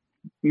just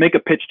make a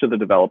pitch to the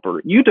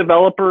developer. You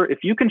developer,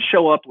 if you can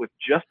show up with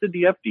just a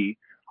DFD,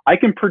 I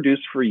can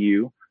produce for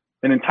you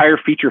an entire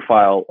feature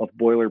file of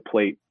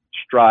boilerplate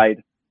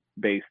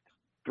stride-based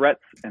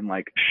threats and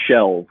like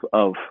shells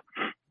of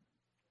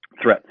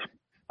threats.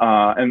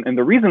 And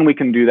the reason we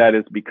can do that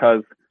is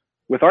because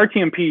with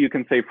RTMP, you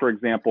can say, for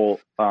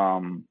example,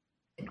 and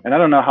I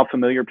don't know how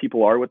familiar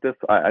people are with this.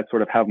 I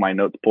sort of have my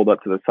notes pulled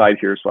up to the side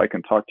here so I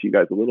can talk to you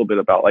guys a little bit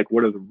about like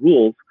what are the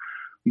rules.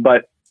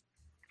 But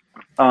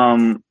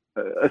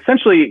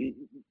essentially,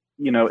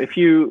 you know, if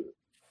you,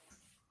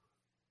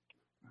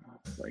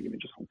 sorry, give me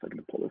just one second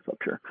to pull this up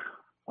here.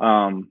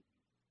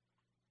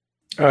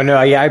 Oh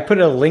no, yeah, I put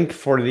a link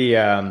for the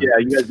yeah,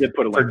 you guys did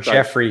put a link for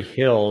Jeffrey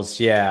Hills.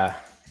 Yeah,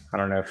 I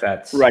don't know if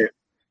that's right.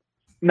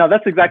 No,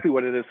 that's exactly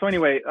what it is. So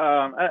anyway,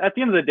 at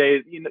the end of the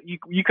day, you know,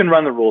 you can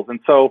run the rules, and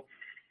so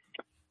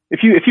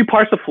if you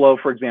parse a flow,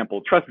 for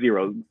example, trust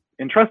zero.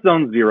 In trust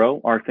zone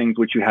 0 are things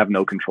which you have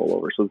no control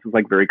over. So this is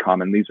like very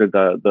common. These are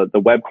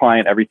the web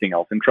client, everything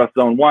else. In trust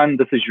zone 1,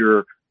 this is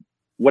your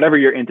whatever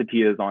your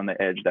entity is on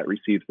the edge that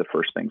receives the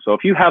first thing. So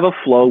if you have a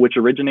flow which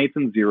originates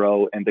in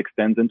 0 and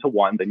extends into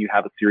 1, then you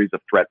have a series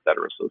of threats that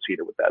are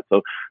associated with that.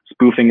 So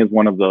spoofing is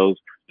one of those,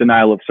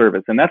 denial of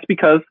service. And that's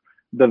because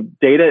the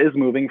data is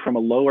moving from a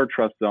lower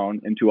trust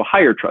zone into a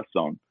higher trust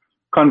zone.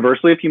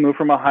 Conversely, if you move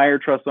from a higher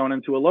trust zone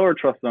into a lower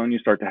trust zone, you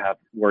start to have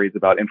worries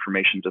about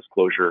information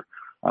disclosure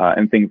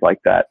and things like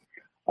that.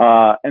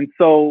 And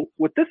so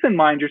with this in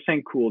mind, you're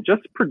saying, cool,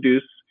 just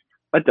produce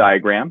a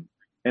diagram.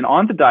 And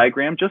on the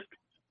diagram, just,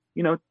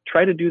 you know,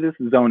 try to do this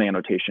zone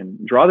annotation.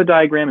 Draw the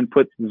diagram and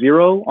put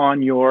 0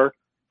 on your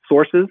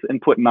sources and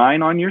put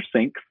 9 on your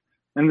sinks,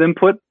 and then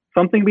put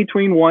something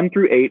between 1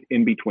 through 8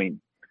 in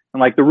between.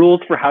 And like the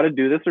rules for how to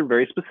do this are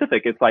very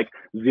specific. It's like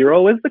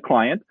 0 is the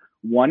client,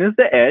 1 is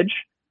the edge,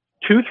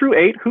 2 through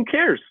 8, who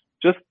cares?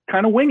 Just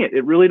kind of wing it.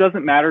 It really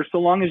doesn't matter so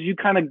long as you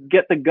kind of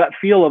get the gut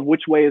feel of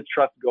which way is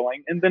trust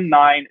going. And then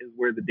 9 is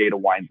where the data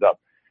winds up.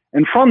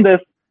 And from this,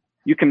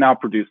 you can now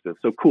produce this.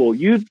 So cool,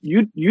 you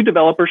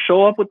developers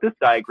show up with this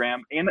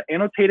diagram and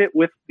annotate it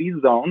with these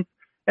zones.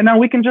 And now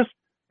we can just,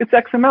 it's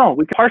XML.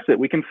 We can parse it.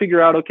 We can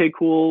figure out, okay,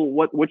 cool,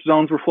 which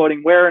zones were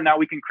floating where. And now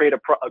we can create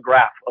a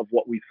graph of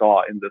what we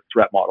saw in this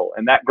threat model.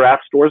 And that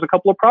graph stores a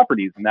couple of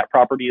properties. And that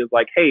property is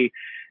like, hey,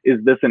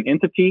 is this an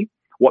entity?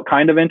 What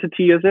kind of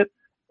entity is it?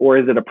 Or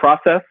is it a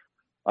process?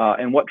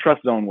 And what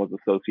trust zone was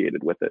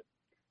associated with it?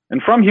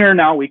 And from here,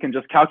 now we can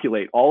just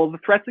calculate all of the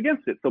threats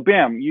against it. So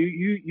bam,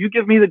 you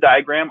give me the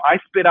diagram, I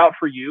spit out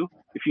for you.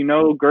 If you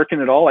know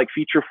Gherkin at all, like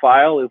feature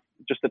file is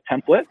just a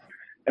template.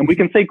 And we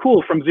can say,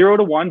 cool, from 0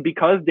 to 1,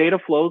 because data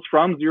flows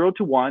from 0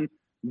 to 1,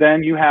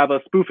 then you have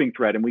a spoofing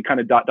thread, and we kind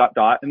of ...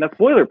 and that's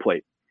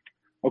boilerplate.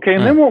 Okay,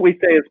 and then what we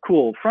say is,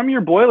 cool, from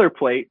your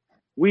boilerplate,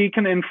 we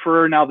can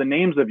infer now the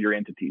names of your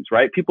entities,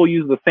 right? People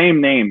use the same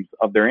names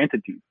of their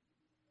entities.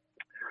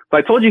 So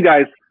I told you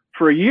guys,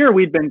 for a year,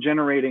 we'd been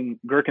generating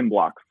Gherkin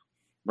blocks,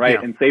 right?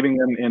 Yeah. And saving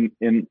them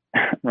in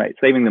right,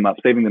 saving them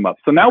up.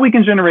 So now we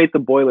can generate the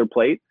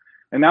boilerplate,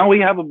 and now we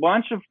have a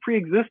bunch of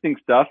pre-existing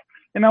stuff,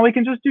 and now we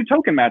can just do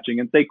token matching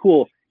and say,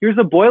 cool, here's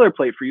a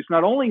boilerplate for you. So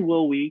not only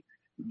will we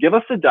give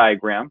us a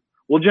diagram,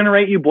 we'll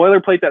generate you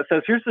boilerplate that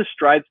says, here's the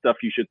stride stuff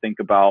you should think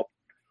about.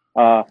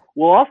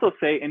 We'll also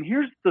say, and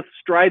here's the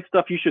stride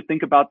stuff you should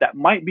think about that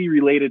might be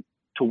related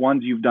to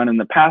ones you've done in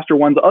the past or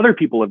ones other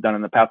people have done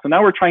in the past. So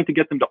now we're trying to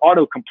get them to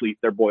auto-complete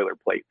their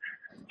boilerplate.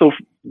 So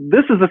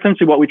this is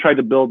essentially what we tried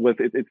to build with.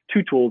 It's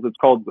 2 tools. It's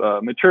called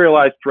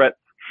Materialized Threats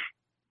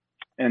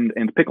and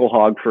Pickle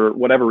Hog. For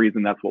whatever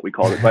reason, that's what we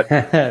called it. But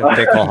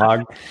Pickle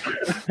Hog.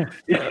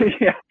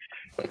 Yeah.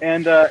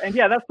 And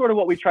yeah, that's sort of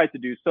what we tried to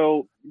do.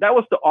 So that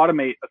was to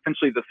automate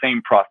essentially the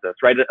same process,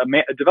 right?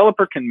 A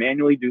developer can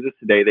manually do this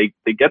today.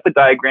 They get the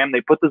diagram,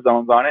 they put the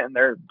zones on it, and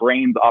their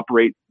brains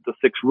operate the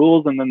 6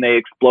 rules, and then they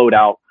explode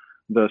out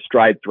the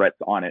stride threats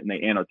on it, and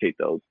they annotate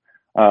those.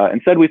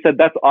 Instead, we said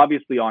that's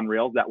obviously on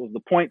Rails. That was the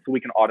point, so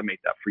we can automate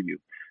that for you.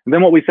 And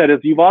then what we said is,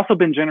 you've also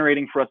been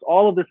generating for us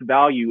all of this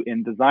value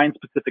in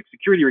design-specific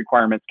security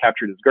requirements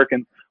captured as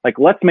Gherkin. Like,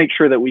 let's make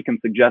sure that we can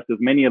suggest as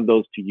many of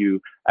those to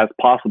you as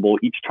possible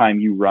each time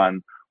you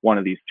run one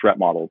of these threat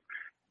models.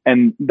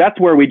 And that's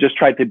where we just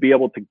tried to be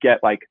able to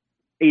get like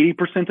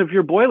 80% of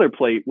your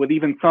boilerplate with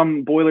even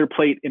some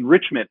boilerplate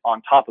enrichment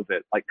on top of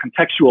it, like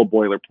contextual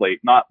boilerplate,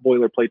 not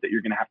boilerplate that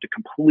you're going to have to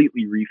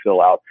completely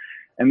refill out.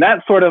 And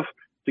that's sort of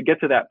to get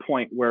to that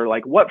point where,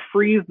 like, what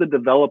frees the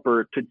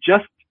developer to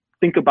just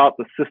think about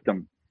the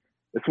system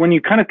It's when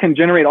you kind of can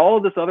generate all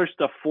of this other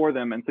stuff for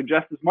them and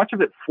suggest as much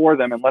of it for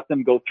them and let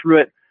them go through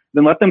it,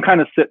 then let them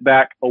kind of sit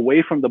back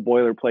away from the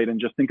boilerplate and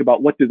just think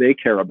about what do they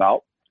care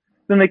about.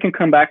 Then they can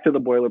come back to the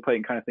boilerplate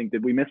and kind of think,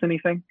 did we miss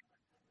anything?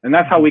 And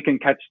that's how we can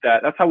catch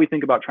that. That's how we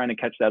think about trying to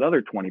catch that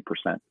other 20%.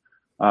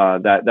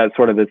 That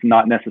sort of is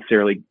not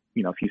necessarily,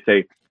 if you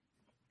say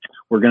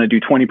we're going to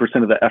do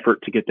 20% of the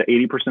effort to get to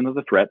 80% of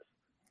the threats.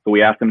 So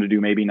we ask them to do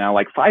maybe now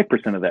like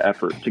 5% of the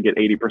effort to get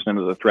 80%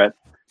 of the threats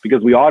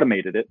because we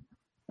automated it.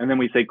 And then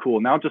we say,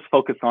 cool, now just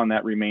focus on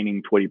that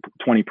remaining 20%.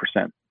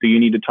 Do you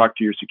need to talk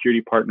to your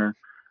security partner?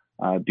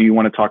 Do you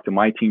want to talk to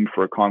my team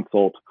for a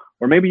consult?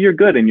 Or maybe you're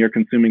good and you're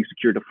consuming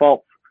secure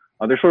defaults.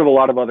 There's sort of a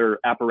lot of other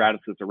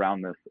apparatuses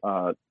around this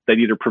that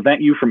either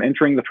prevent you from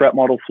entering the threat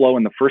model flow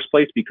in the first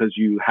place because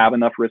you have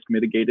enough risk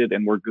mitigated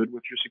and we're good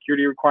with your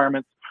security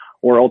requirements,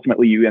 or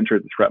ultimately you enter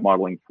the threat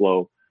modeling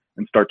flow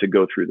and start to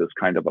go through this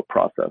kind of a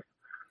process.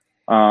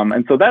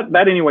 And so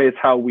that anyway is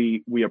how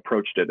we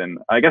approached it. And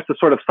I guess to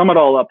sort of sum it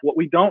all up, what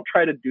we don't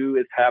try to do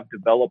is have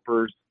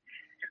developers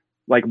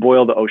like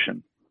boil the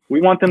ocean.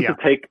 We want them to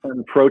take an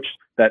approach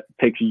that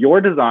takes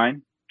your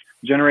design,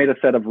 generate a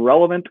set of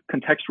relevant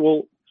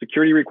contextual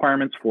security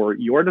requirements for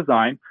your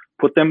design,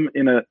 put them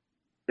in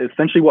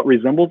essentially what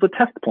resembles a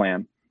test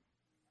plan,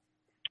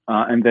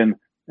 and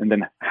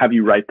then have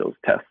you write those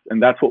tests.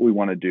 And that's what we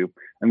want to do.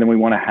 And then we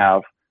want to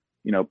have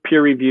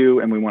peer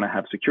review, and we want to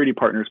have security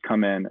partners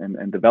come in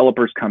and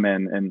developers come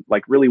in and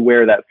like really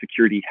wear that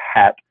security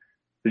hat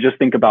to just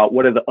think about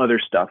what are the other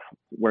stuff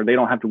where they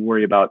don't have to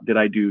worry about, did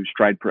I do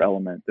stride per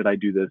element? Did I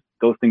do this?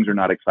 Those things are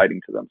not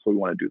exciting to them. So we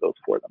want to do those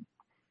for them.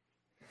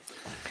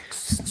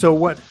 So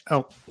what?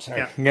 Oh, sorry.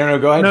 Yeah. No,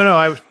 go ahead.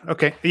 No.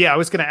 Okay. Yeah, I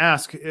was going to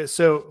ask.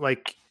 So,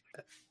 like,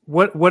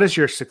 what has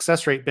your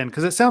success rate been?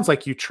 Because it sounds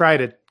like you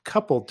tried a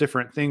couple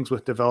different things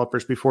with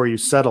developers before you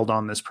settled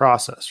on this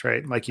process,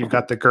 right? Like, you've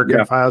got the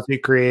Gherkin files you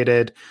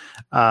created.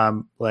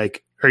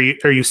 Like, are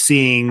you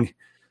seeing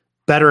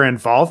better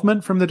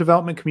involvement from the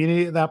development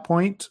community at that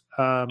point?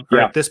 Or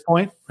at this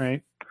point,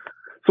 right?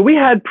 So we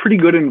had pretty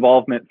good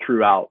involvement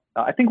throughout.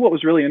 I think what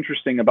was really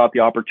interesting about the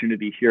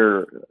opportunity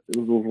here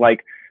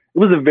it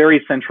was a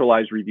very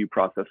centralized review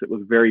process. It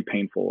was very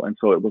painful. And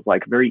so it was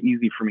like very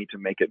easy for me to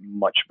make it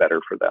much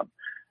better for them.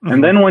 Mm-hmm.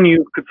 And then when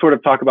you could sort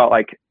of talk about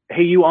like,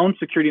 hey, you own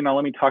security. Now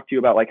let me talk to you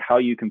about like how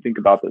you can think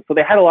about this. So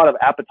they had a lot of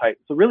appetite.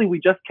 So really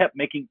we just kept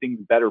making things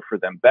better for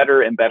them,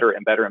 better and better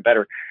and better and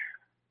better.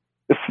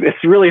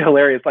 It's really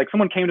hilarious. Like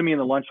someone came to me in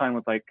the lunchtime and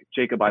was like,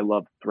 Jacob, I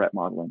love threat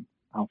modeling.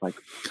 I was like,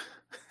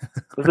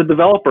 as a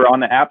developer on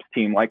the apps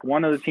team, like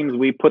one of the teams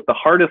we put the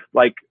hardest,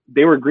 like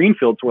they were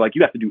greenfields, were like,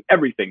 you have to do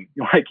everything.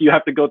 Like you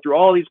have to go through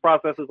all these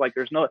processes. Like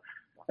there's no,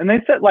 and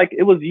they said like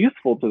it was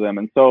useful to them.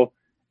 And so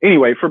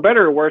anyway, for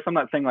better or worse, I'm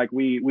not saying like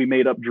we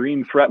made up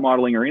dream threat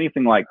modeling or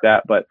anything like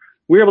that, but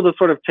we were able to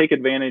sort of take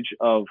advantage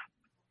of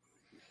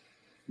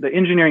the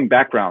engineering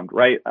background,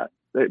 right?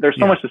 There's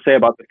so much to say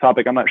about this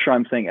topic. I'm not sure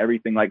I'm saying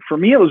everything. Like for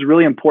me, it was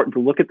really important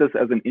to look at this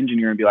as an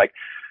engineer and be like,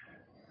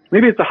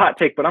 maybe it's a hot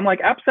take, but I'm like,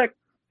 AppSec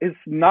is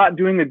not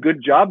doing a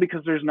good job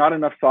because there's not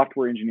enough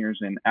software engineers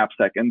in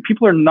AppSec, and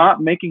people are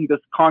not making this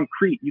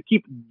concrete. You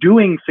keep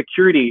doing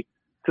security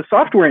to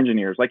software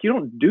engineers. Like you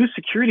don't do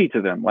security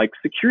to them. Like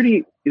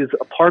security is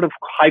a part of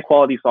high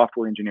quality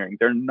software engineering.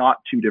 They're not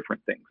two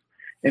different things.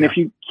 And if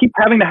you keep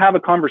having to have a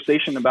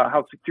conversation about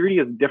how security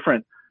is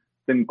different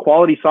than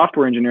quality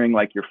software engineering,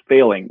 like you're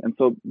failing. And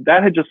so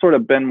that had just sort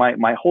of been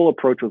my whole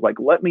approach was like,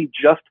 let me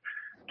just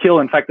kill.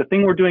 In fact, the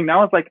thing we're doing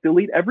now is like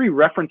delete every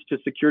reference to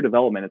secure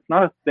development. It's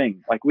not a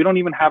thing. Like we don't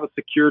even have a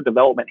secure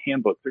development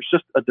handbook. There's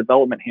just a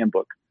development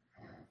handbook.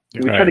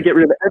 We try to get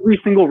rid of every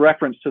single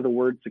reference to the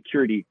word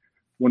security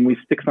when we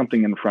stick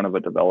something in front of a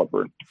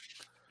developer.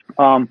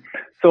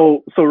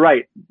 So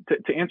right,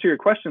 to answer your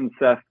question,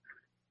 Seth,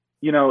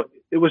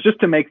 it was just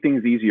to make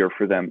things easier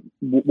for them.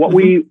 What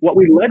we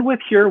led with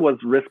here was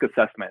risk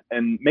assessment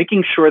and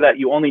making sure that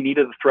you only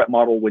needed a threat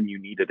model when you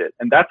needed it.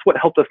 And that's what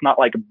helped us not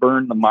like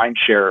burn the mind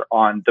share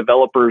on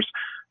developers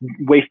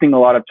wasting a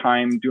lot of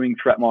time doing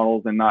threat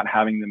models and not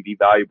having them be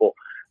valuable.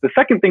 The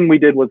second thing we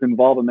did was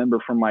involve a member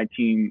from my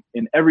team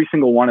in every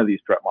single one of these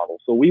threat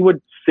models. So we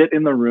would sit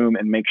in the room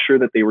and make sure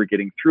that they were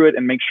getting through it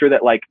and make sure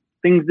that like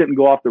things didn't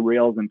go off the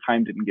rails and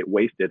time didn't get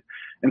wasted.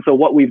 And so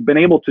what we've been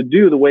able to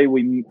do, the way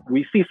we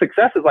see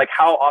success is like,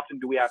 how often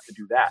do we have to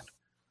do that?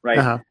 Right.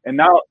 Uh-huh. And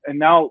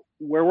now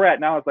where we're at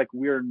now is like,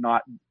 we're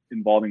not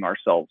involving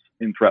ourselves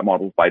in threat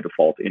models by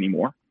default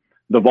anymore.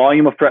 The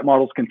volume of threat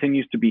models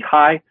continues to be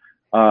high.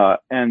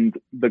 And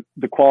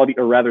the quality,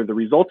 or rather the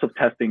results of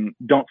testing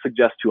don't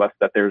suggest to us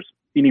that there's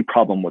any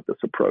problem with this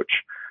approach.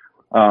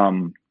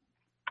 In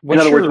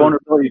other words,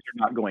 vulnerabilities are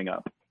not going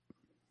up.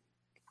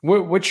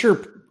 What's your,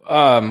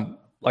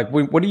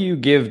 what do you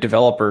give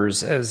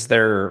developers as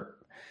their,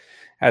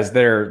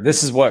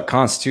 this is what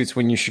constitutes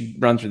when you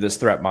should run through this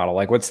threat model?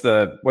 Like what's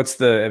the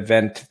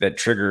event that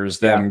triggers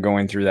them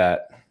going through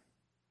that?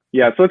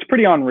 Yeah, so it's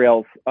pretty on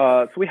rails.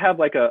 So we have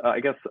like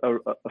a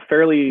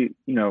fairly,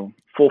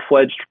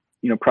 full-fledged,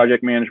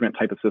 project management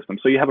type of system.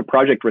 So you have a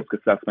project risk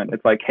assessment.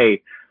 It's like,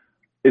 hey,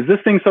 is this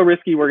thing so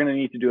risky? We're going to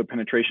need to do a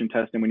penetration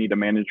test, and we need to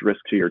manage risk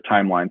to your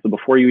timeline. So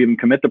before you even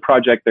commit the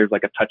project, there's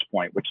like a touch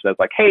point, which says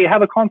like, hey,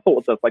 have a consult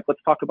with us. Like,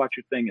 let's talk about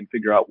your thing and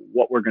figure out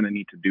what we're going to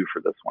need to do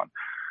for this one.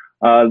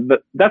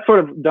 That's sort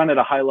of done at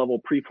a high level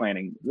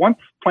pre-planning. Once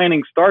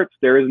planning starts,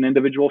 there is an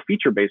individual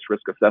feature-based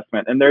risk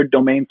assessment, and they're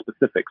domain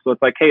specific. So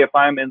it's like, hey, if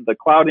I'm in the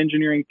cloud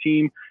engineering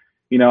team,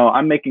 you know,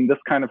 I'm making this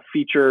kind of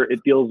feature,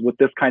 it deals with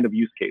this kind of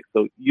use case.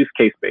 So use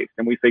case based.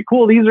 And we say,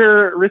 cool, these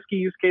are risky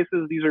use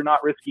cases. These are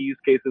not risky use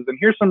cases. And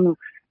here's some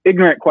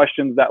ignorant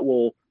questions that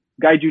will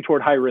guide you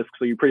toward high risk.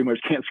 So you pretty much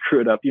can't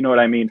screw it up. You know what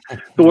I mean?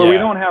 So where we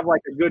don't have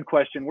like a good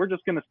question, we're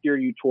just going to steer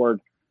you toward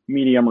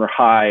medium or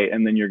high,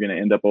 and then you're going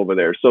to end up over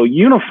there. So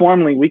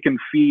uniformly, we can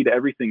feed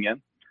everything in.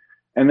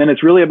 And then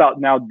it's really about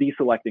now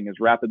deselecting as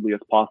rapidly as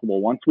possible.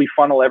 Once we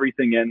funnel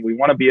everything in, we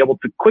want to be able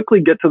to quickly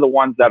get to the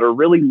ones that are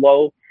really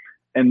low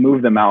and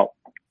move them out.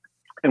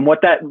 And what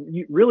that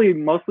really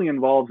mostly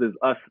involves is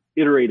us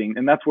iterating.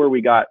 And that's where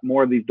we got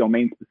more of these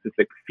domain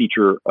specific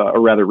feature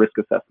or rather risk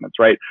assessments,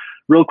 right?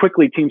 Real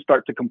quickly, teams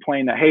start to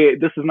complain that, hey,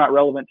 this is not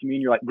relevant to me.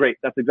 And you're like, great,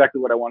 that's exactly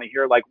what I want to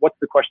hear. Like, what's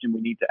the question we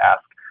need to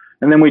ask?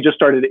 And then we just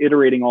started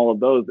iterating all of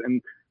those.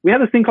 And we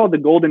have this thing called the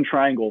golden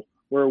triangle,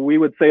 where we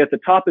would say at the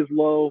top is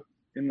low,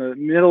 in the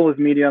middle is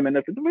medium, and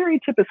at the very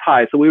tip is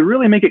high. So we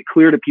really make it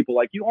clear to people,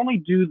 like, you only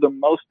do the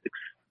most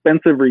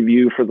expensive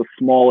review for the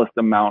smallest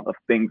amount of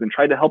things, and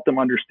try to help them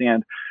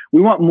understand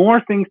we want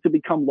more things to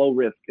become low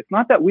risk. It's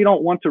not that we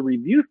don't want to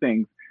review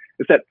things,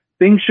 it's that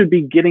things should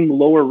be getting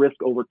lower risk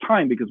over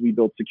time because we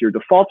build secure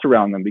defaults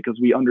around them, because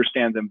we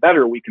understand them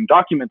better. We can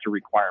document a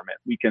requirement.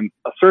 We can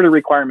assert a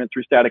requirement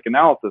through static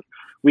analysis.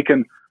 We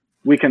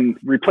can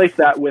replace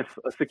that with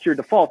a secure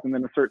default and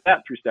then assert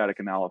that through static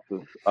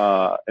analysis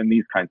and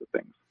these kinds of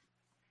things.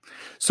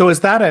 So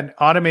is that an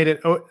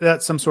automated,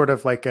 that's some sort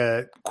of like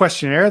a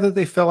questionnaire that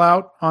they fill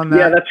out on that?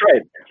 Yeah, that's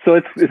right. So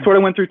it sort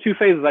of went through two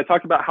phases. I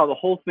talked about how the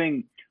whole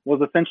thing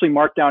was essentially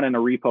markdown in a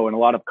repo and a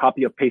lot of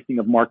copy of pasting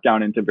of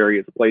markdown into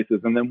various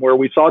places. And then where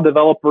we saw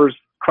developers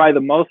cry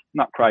the most,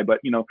 not cry, but,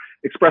 you know,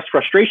 express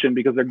frustration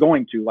because they're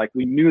going to, like,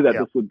 we knew that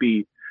this would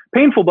be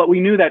painful, but we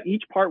knew that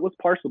each part was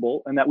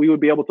parsable and that we would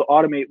be able to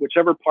automate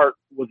whichever part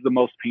was the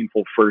most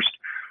painful first.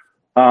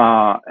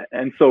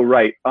 And so,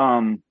 right.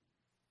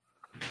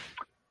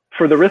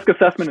 For the risk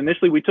assessment,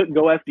 initially we took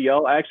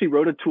GoSDL. I actually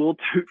wrote a tool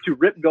to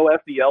rip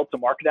GoSDL to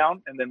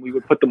Markdown, and then we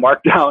would put the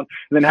Markdown and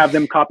then have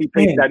them copy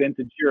paste that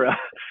into Jira.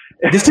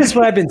 This is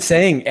what I've been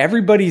saying.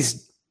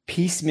 Everybody's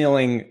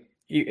piecemealing.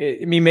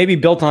 I mean, maybe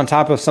built on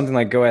top of something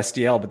like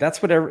GoSDL, but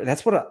that's what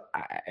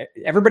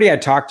everybody I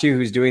talked to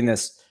who's doing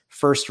this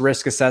first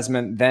risk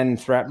assessment, then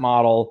threat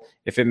model,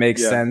 if it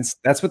makes sense.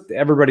 That's what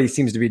everybody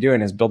seems to be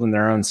doing, is building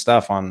their own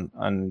stuff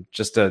on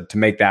just to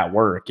make that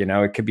work. You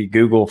know, it could be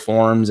Google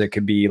Forms. It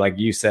could be, like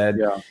you said,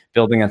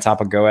 building on top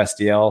of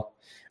GoSDL.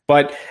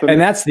 But, and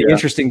that's the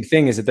interesting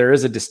thing, is that there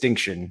is a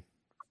distinction,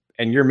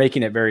 and you're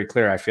making it very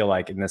clear, I feel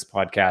like, in this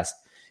podcast,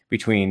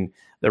 between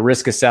the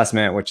risk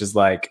assessment, which is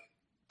like,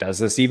 does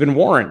this even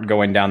warrant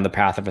going down the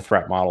path of a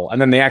threat model?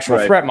 And then the actual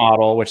threat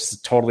model, which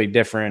is totally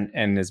different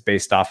and is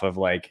based off of,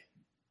 like,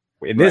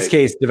 in this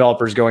case,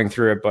 developers going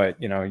through it,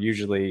 but, you know,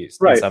 usually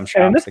in some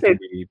shops it can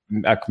be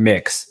a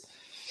mix.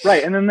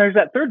 Right. And then there's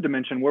that third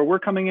dimension where we're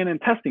coming in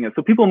and testing it.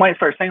 So people might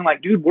start saying,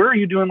 like, dude, where are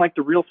you doing like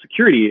the real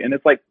security? And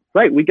it's like,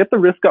 right, we get the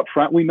risk up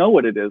front. We know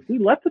what it is. We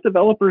let the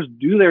developers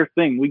do their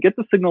thing. We get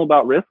the signal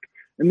about risk,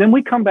 and then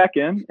we come back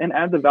in and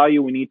add the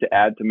value we need to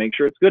add to make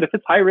sure it's good. If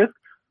it's high risk,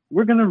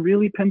 we're going to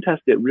really pen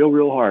test it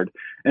real hard.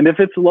 And if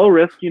it's low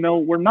risk, you know,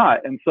 we're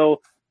not. And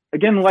so,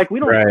 again, like, we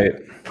don't,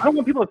 I don't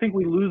want people to think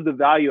we lose the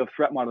value of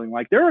threat modeling.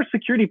 Like, there are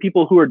security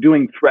people who are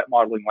doing threat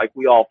modeling, like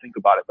we all think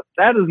about it, but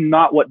that is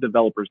not what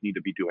developers need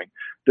to be doing.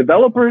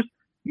 Developers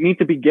need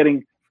to be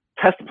getting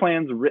test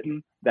plans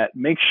written that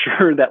make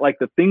sure that, like,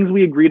 the things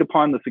we agreed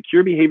upon, the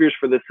secure behaviors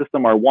for this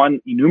system are,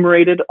 one,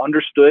 enumerated,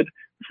 understood.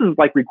 This is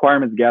like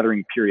requirements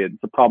gathering, period.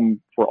 It's a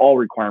problem for all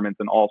requirements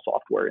in all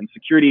software. In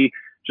security,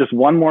 just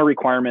one more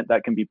requirement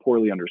that can be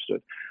poorly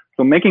understood.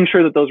 So making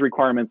sure that those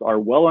requirements are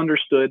well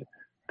understood,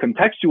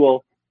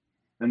 contextual,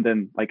 and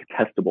then, like,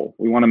 testable.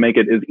 We want to make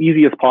it as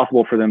easy as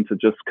possible for them to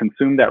just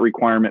consume that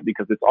requirement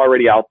because it's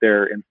already out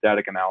there in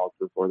static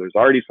analysis, or there's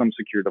already some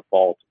secure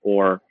default,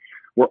 or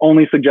we're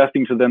only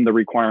suggesting to them the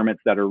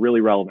requirements that are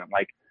really relevant.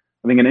 Like,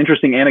 I think an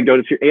interesting anecdote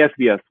is here,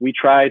 ASVS. We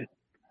tried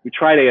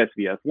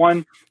ASVS.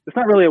 One, it's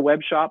not really a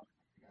web shop,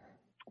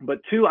 but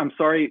two, I'm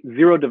sorry,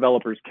 0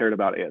 developers cared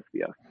about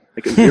ASVS.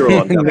 Like,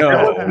 0 of them.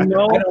 I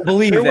don't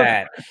believe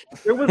that.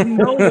 There was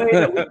no way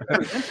that we could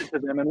present it to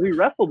them, and we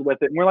wrestled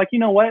with it. And we're like, you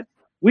know what?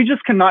 We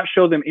just cannot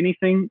show them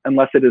anything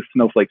unless it is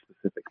Snowflake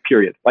specific,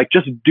 period. Like,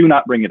 just do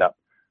not bring it up.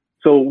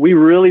 So we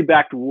really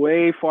backed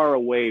way far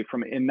away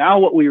from it. And now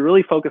what we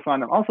really focus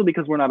on, and also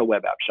because we're not a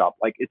web app shop,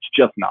 like, it's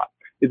just not.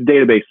 It's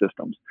database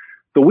systems.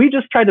 So we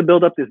just tried to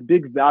build up this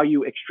big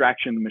value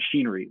extraction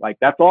machinery. Like,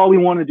 that's all we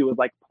want to do is,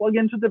 like, plug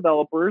into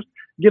developers,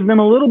 give them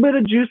a little bit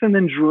of juice, and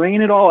then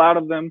drain it all out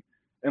of them,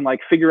 and,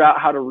 like, figure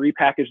out how to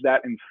repackage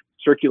that and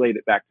circulate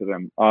it back to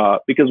them.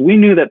 Because we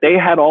knew that they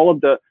had all of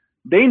the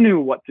They knew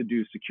what to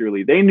do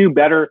securely. They knew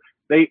better.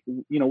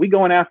 We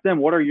go and ask them,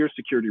 what are your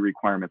security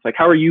requirements? Like,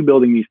 how are you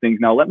building these things?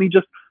 Now, let me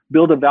just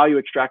build a value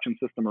extraction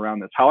system around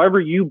this. However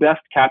you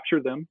best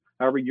capture them,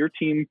 however your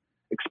team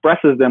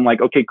expresses them,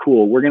 like, okay,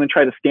 cool, we're going to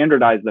try to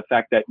standardize the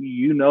fact that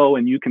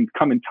and you can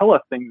come and tell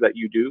us things that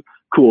you do.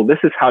 Cool, this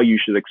is how you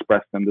should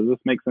express them. Does this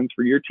make sense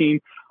for your team?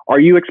 Are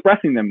you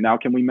expressing them? Now,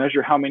 can we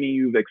measure how many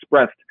you've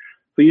expressed?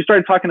 So you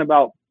started talking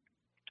about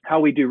how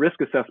we do risk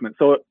assessment.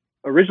 So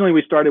originally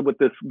we started with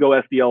this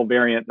GoSDL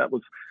variant that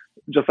was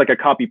just like a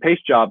copy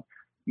paste job.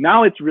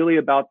 Now it's really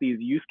about these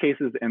use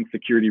cases and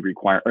security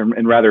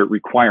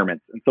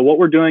requirements. And so what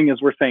we're doing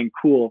is we're saying,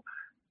 cool,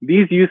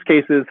 these use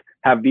cases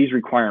have these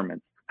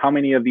requirements. How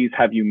many of these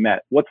have you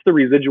met? What's the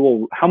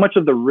residual? How much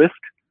of the risk?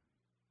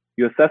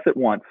 You assess it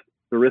once.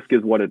 The risk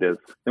is what it is.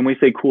 Then we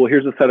say, cool,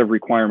 here's a set of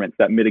requirements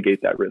that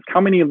mitigate that risk.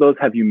 How many of those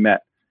have you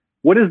met?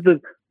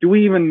 Do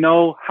we even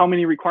know how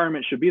many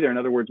requirements should be there? In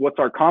other words, what's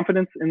our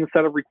confidence in the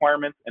set of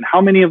requirements, and how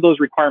many of those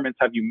requirements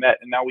have you met?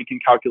 And now we can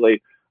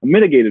calculate a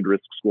mitigated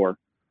risk score.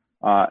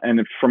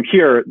 And from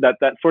here, that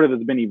sort of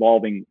has been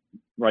evolving,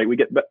 right? We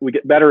get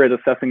better at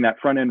assessing that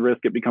front end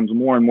risk. It becomes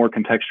more and more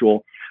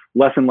contextual.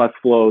 Less and less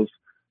flows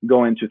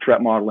go into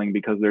threat modeling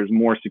because there's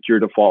more secure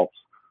defaults,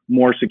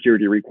 more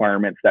security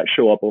requirements that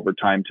show up over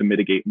time to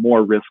mitigate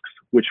more risks,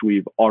 which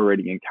we've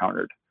already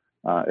encountered,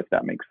 if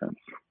that makes sense.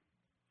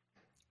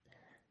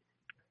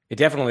 It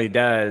definitely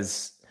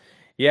does.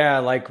 Yeah,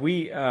 like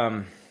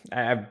I've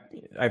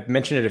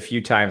mentioned it a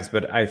few times,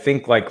 but I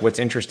think like what's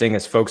interesting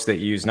is folks that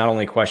use not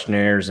only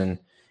questionnaires and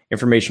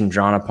information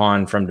drawn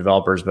upon from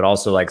developers, but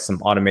also like some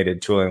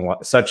automated tooling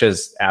such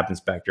as App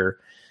Inspector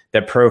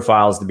that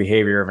profiles the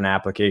behavior of an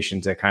application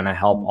to kind of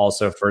help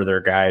also further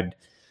guide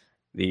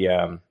the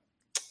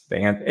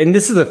and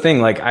this is the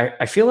thing, like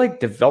I feel like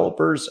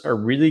developers are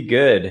really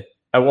good.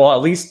 Well,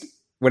 at least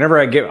whenever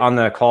I get on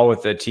the call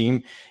with the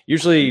team,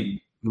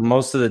 usually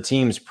most of the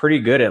team's pretty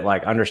good at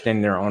like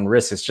understanding their own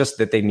risks. It's just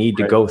that they need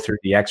to go through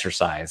the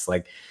exercise.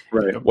 Like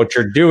what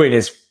you're doing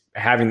is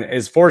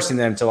forcing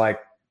them to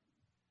like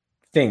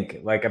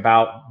think like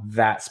about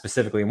that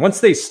specifically. And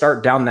once they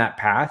start down that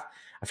path,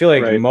 I feel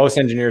like most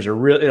engineers are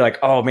really like,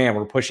 oh man,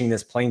 we're pushing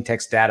this plain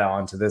text data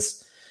onto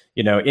this,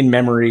 in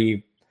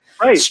memory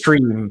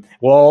stream.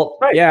 Well,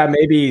 yeah,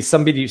 maybe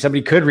somebody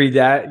could read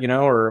that,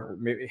 or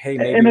maybe, hey,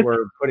 maybe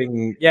we're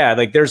putting,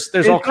 like there's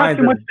all kinds of. It's not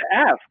too much to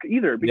ask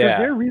either, because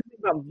they're reading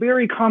about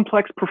very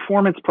complex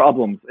performance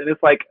problems, and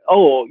it's like,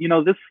 oh,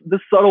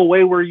 this subtle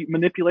way we're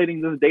manipulating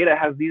this data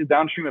has these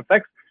downstream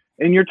effects,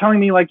 and you're telling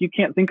me like you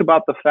can't think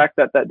about the fact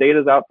that data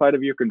is outside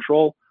of your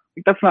control.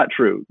 Like, that's not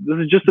true. This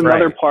is just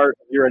another part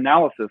of your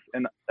analysis.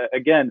 And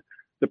again,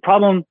 the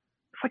problem,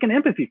 it's like an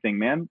empathy thing,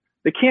 man.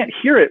 They can't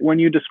hear it when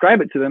you describe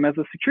it to them as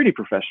a security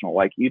professional.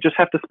 Like, you just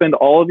have to spend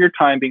all of your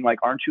time being like,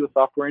 aren't you a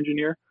software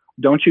engineer?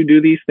 Don't you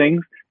do these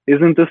things?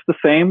 Isn't this the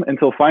same?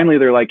 Until finally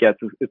they're like, yes,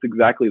 it's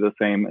exactly the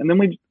same. And then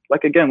we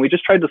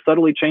just tried to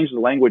subtly change the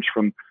language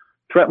from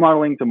threat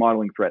modeling to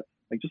modeling threats.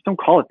 Like, just don't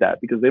call it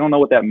that, because they don't know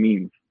what that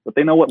means. But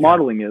they know what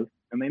modeling is,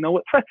 and they know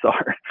what threats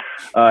are.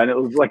 And it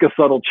was like a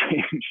subtle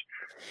change.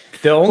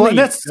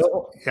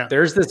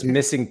 There's this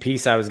missing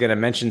piece I was going to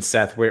mention,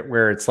 Seth,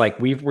 where it's like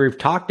we've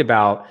talked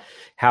about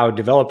how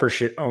developers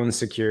should own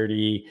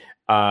security,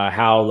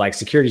 how like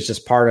security is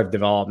just part of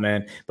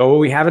development. But what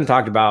we haven't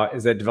talked about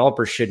is that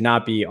developers should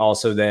not be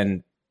also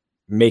then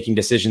making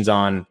decisions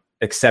on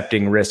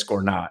accepting risk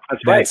or not.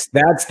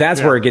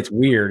 That's where it gets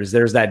weird. Is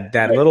there's that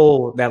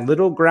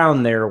little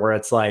ground there where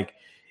it's like,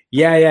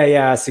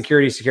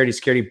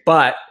 security,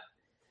 but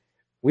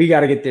we got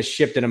to get this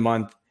shipped in a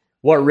month.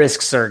 What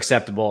risks are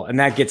acceptable? And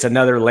that gets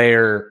another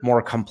layer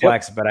more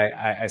complex, but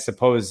I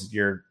suppose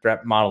your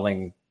threat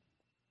modeling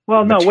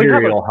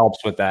material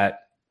helps with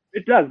that.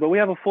 It does, but we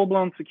have a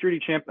full-blown security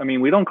champ. I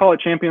mean, we don't call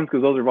it champions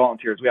because those are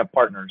volunteers. We have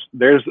partners.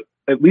 There's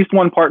at least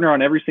one partner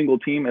on every single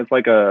team. It's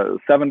like a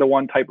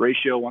 7-to-1 type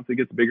ratio. Once it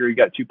gets bigger, you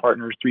got 2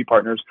 partners, 3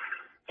 partners.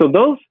 So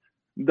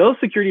those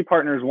security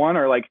partners, one,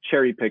 are like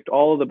cherry-picked.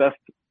 All of the best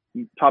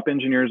top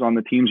engineers on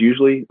the teams,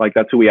 usually, like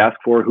that's who we ask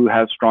for, who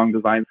has strong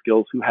design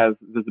skills, who has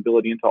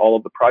visibility into all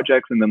of the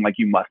projects, and then like,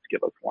 you must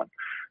give us one.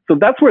 So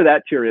that's where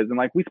that tier is. And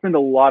like, we spend a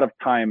lot of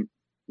time,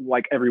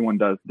 like everyone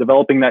does,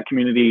 developing that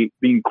community,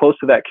 being close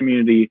to that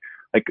community,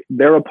 like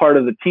they're a part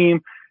of the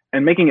team,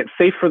 and making it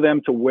safe for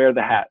them to wear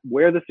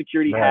the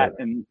security hat.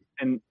 And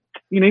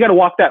you got to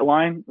walk that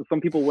line.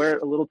 Some people wear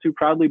it a little too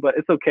proudly, but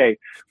it's okay.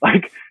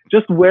 Like,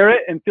 just wear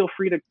it and feel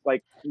free to,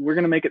 like, we're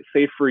going to make it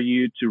safe for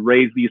you to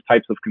raise these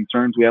types of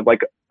concerns. We have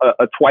like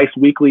a twice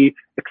weekly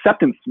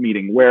acceptance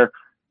meeting where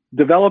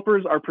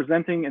developers are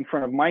presenting in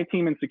front of my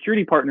team and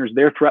security partners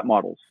their threat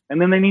models,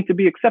 and then they need to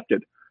be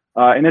accepted.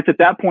 And it's at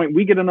that point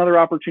we get another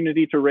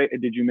opportunity to rate.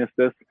 Did you miss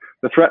this?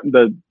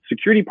 The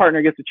security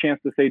partner gets a chance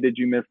to say, did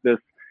you miss this?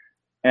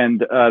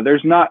 And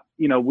there's not,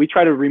 we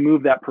try to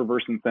remove that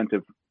perverse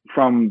incentive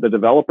from the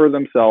developer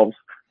themselves,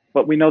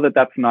 but we know that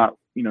that's not,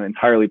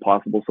 entirely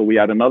possible. So we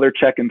add another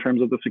check in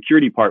terms of the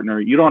security partner.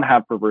 You don't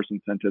have perverse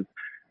incentives.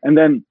 And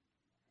then,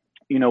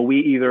 we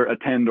either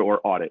attend or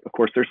audit. Of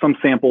course, there's some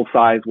sample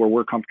size where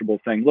we're comfortable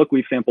saying, look,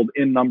 we've sampled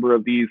in number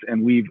of these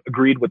and we've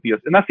agreed with these.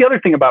 And that's the other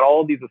thing about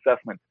all of these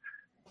assessments.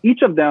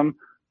 Each of them,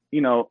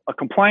 a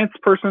compliance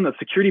person, a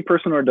security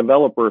person, or a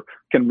developer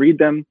can read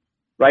them,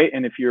 right?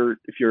 And if you're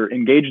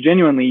engaged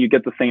genuinely, you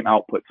get the same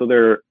output. So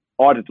they're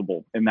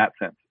auditable in that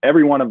sense.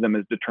 Every one of them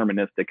is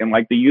deterministic, and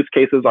like the use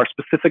cases are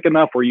specific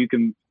enough where you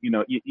can,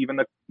 even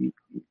the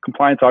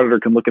compliance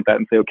auditor can look at that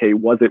and say, okay,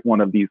 was it one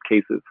of these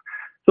cases?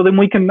 So then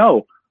we can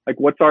know, like,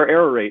 what's our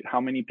error rate? How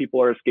many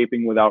people are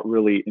escaping without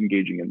really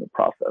engaging in the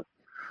process?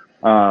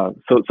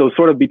 So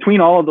sort of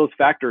between all of those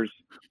factors,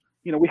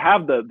 we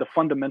have the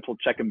fundamental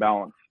check and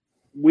balance.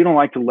 We don't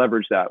like to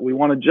leverage that. We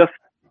want to just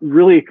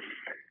really,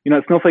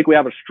 at Snowflake, we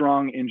have a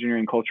strong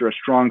engineering culture, a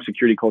strong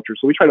security culture.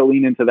 So we try to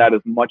lean into that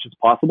as much as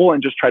possible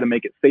and just try to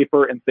make it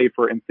safer and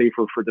safer and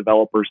safer for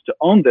developers to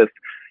own this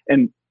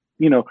and,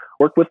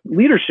 work with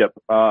leadership.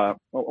 I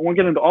won't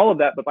get into all of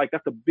that, but like,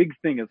 that's a big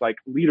thing is like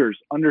leaders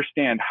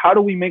understand how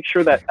do we make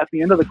sure that at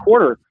the end of the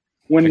quarter,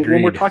 when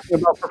we're talking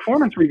about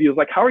performance reviews,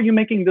 like how are you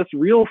making this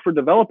real for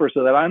developers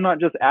so that I'm not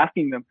just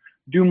asking them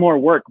do more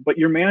work, but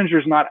your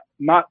manager's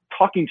not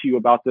talking to you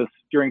about this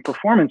during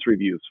performance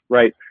reviews,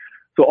 right?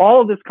 So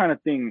all of this kind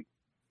of thing.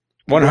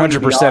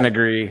 100%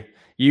 agree.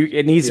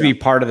 It needs to be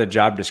part of the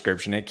job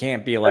description. It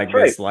can't be like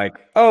this, like,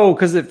 oh,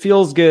 because it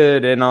feels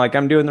good and like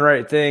I'm doing the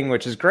right thing,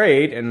 which is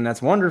great and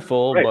that's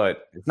wonderful,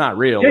 but it's not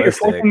realistic. You're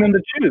forcing them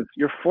to choose.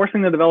 You're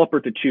forcing the developer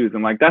to choose,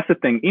 and like that's the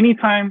thing.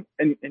 Anytime,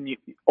 and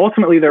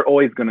ultimately, there's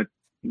always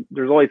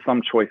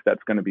some choice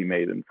that's going to be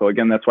made, and so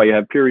again, that's why you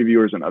have peer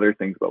reviewers and other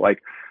things. But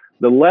like,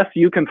 the less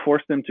you can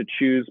force them to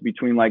choose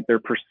between like their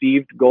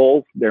perceived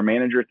goals, their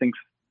manager thinks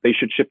they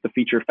should ship the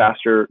feature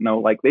faster. No,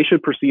 like they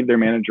should perceive their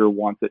manager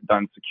wants it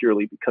done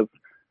securely because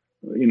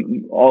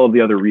all of the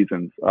other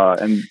reasons.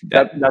 And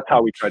that's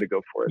how we try to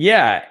go for it.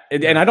 Yeah.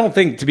 And I don't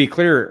think, to be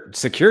clear,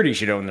 security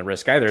should own the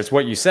risk either. It's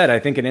what you said. I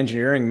think an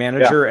engineering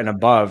manager and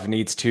above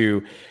needs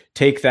to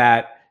take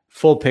that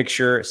full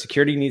picture.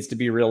 Security needs to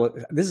be real.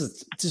 This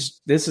is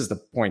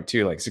the point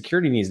too. Like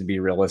security needs to be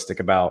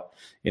realistic about,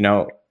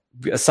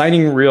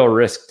 assigning real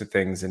risk to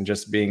things and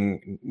just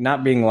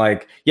not being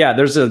like,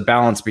 there's a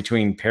balance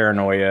between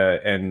paranoia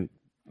and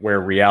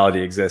where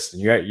reality exists.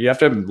 And you have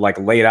to like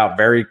lay it out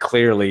very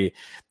clearly.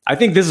 I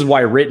think this is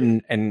why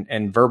written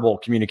and verbal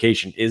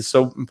communication is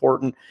so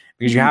important,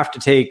 because you have to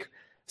take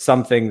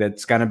something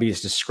that's going to be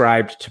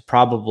described to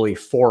probably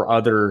 4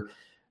 other,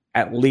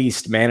 at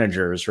least,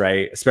 managers,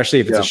 right? Especially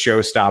if it's a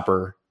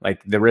showstopper,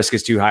 like the risk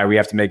is too high. We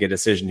have to make a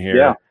decision here.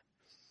 Yeah.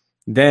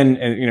 Then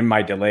it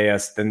might delay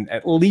us. Then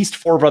at least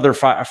 5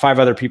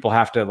 other people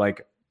have to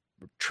like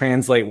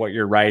translate what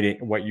you're writing,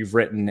 what you've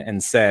written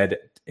and said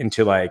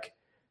into like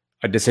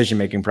a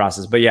decision-making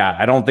process. But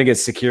I don't think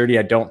it's security.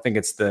 I don't think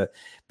it's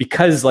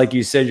because like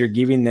you said,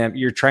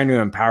 you're trying to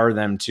empower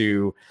them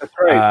to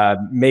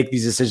make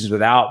these decisions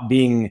without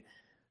being,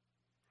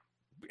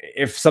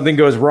 if something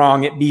goes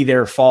wrong, it be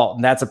their fault.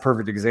 And that's a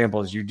perfect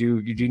example is you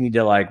do need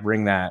to like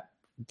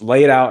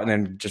lay it out and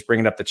then just bring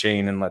it up the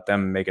chain and let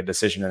them make a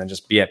decision and then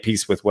just be at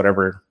peace with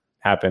whatever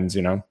happens,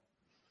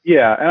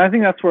 Yeah. And I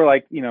think that's where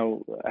like,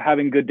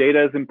 having good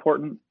data is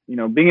important,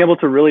 being able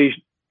to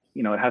really,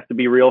 it has to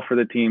be real for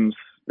the teams.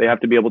 They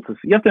have to be able to,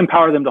 you have to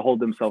empower them to hold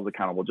themselves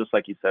accountable, just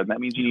like you said. And that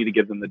means you need to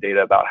give them the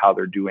data about how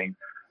they're doing.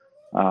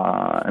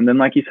 And then,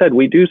 like you said,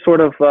 we do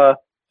sort of,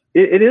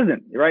 it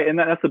isn't, right? And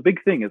that's a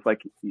big thing. It's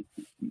like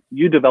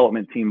you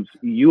development teams,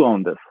 you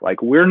own this.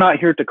 Like, we're not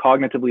here to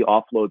cognitively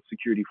offload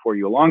security for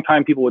you. A long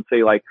time people would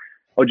say like,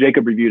 oh,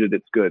 Jacob reviewed it,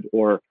 it's good.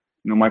 Or,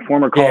 my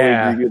former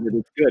colleague reviewed it,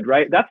 it's good,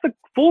 right? That's the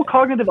full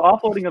cognitive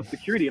offloading of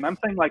security. And I'm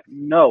saying like,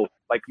 no.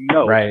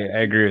 Right, I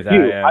agree with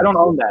that. I don't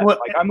own that. Well,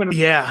 like, I'm going to.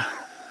 Yeah.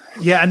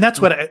 And that's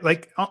what I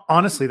like,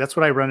 honestly, that's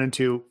what I run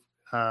into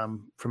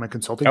from a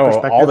consulting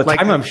perspective. All the time,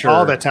 like, I'm sure.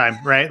 All the time,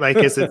 right? Like,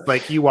 is it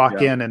like you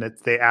walk in and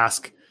they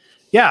ask,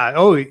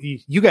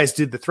 you guys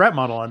did the threat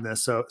model on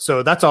this.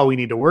 So that's all we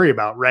need to worry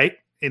about, right?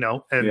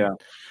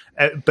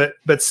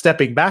 But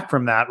stepping back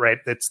from that, right?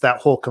 It's that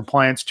whole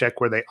compliance check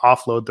where they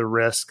offload the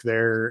risk.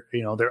 They're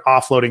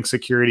offloading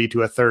security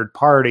to a third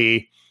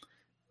party,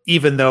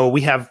 even though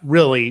we have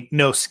really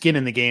no skin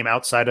in the game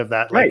outside of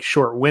that like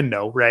short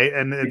window, right?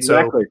 And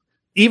so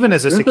even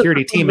as a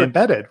security team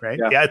embedded, right?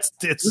 It's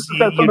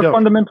the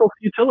fundamental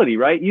futility,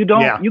 right? You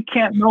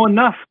can't know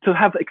enough to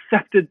have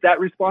accepted that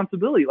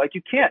responsibility. Like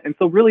you can't. And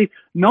so really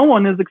no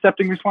one is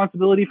accepting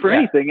responsibility for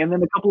anything. And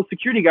then a couple of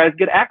security guys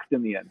get axed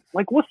in the end.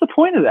 Like, what's the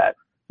point of that?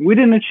 We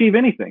didn't achieve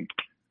anything.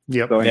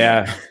 Yep.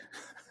 So,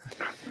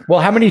 Well,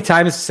 how many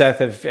times, Seth,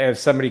 have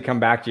somebody come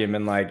back to you and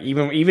been like,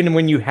 even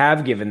when you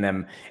have given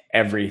them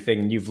everything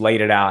and you've laid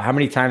it out, how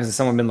many times has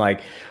someone been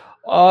like,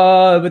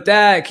 but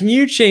can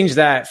you change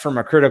that from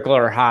a critical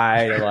or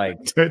high to like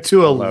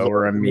to a low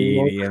or a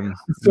medium?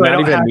 Not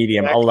even a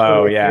medium, a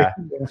low. Yeah.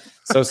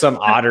 So some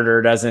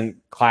auditor doesn't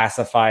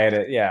classify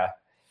it.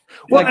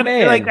 Well,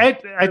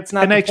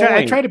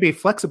 I try to be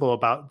flexible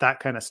about that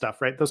kind of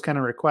stuff, right? Those kind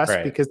of requests,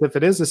 because if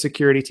it is a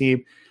security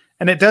team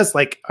And it does,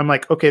 like, I'm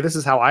like, okay, this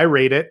is how I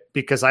rate it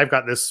because I've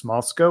got this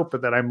small scope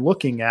that I'm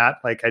looking at.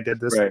 Like I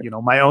did this, Right.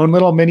 my own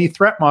little mini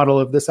threat model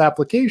of this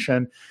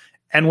application.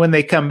 And when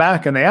they come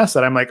back and they ask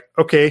that, I'm like,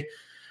 okay,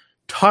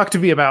 talk to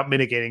me about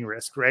mitigating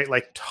risk, right?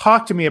 Like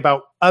talk to me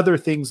about other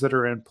things that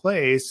are in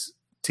place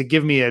to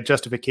give me a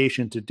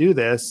justification to do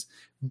this.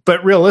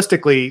 But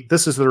realistically,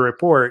 this is the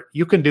report.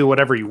 You can do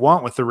whatever you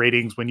want with the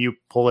ratings when you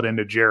pull it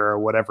into Jira or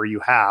whatever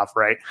you have,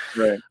 right?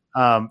 Right.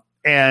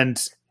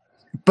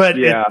 But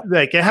Yeah.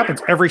 it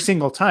happens every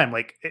single time.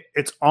 Like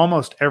it's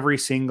almost every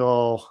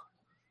single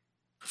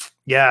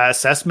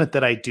assessment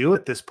that I do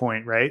at this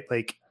point, right?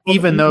 Like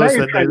even those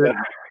that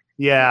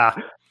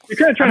You're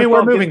kind of trying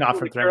we're to moving off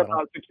from care threat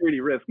about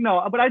security risk.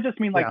 No, but I just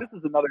mean like this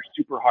is another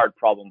super hard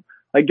problem.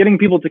 Like getting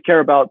people to care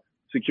about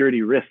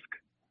security risk,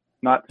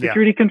 not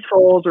security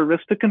controls or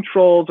risk to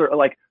controls or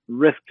like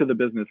risk to the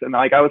business. And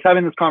like I was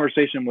having this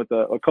conversation with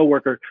a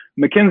coworker.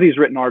 McKinsey's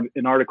written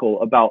an article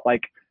about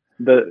like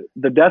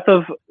the death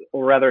of,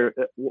 or rather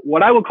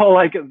what I would call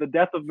like the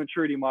death of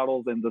maturity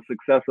models and the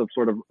success of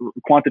sort of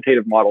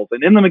quantitative models.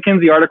 And in the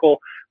McKinsey article,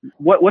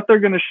 what they're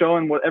going to show,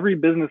 and what every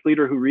business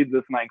leader who reads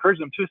this, and I encourage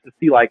them to, is to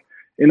see like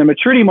in a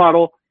maturity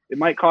model, it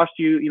might cost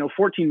you,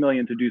 14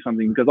 million to do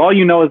something because all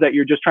you know is that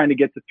you're just trying to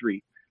get to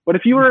 3. But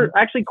if you were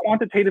actually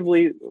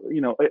quantitatively,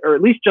 or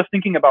at least just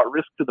thinking about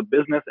risk to the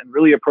business and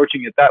really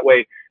approaching it that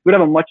way, we'd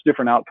have a much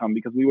different outcome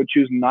because we would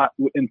choose not,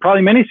 and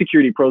probably many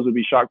security pros would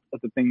be shocked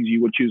at the things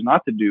you would choose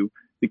not to do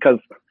because,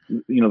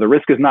 the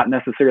risk is not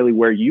necessarily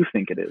where you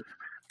think it is.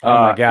 Oh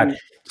my God.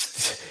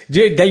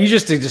 Dude, that you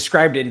just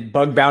described in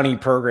bug bounty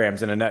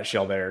programs in a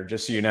nutshell there,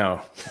 just so you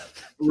know.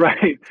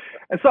 Right.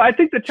 And so I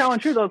think the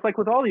challenge here, though, is like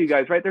with all of you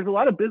guys, right? There's a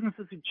lot of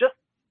businesses who just,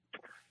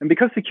 and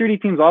because security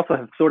teams also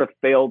have sort of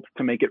failed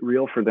to make it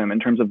real for them in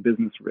terms of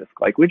business risk.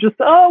 Like we just,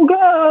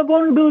 God,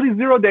 vulnerability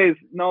 0 days.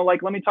 No,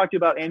 like, let me talk to you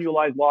about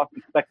annualized loss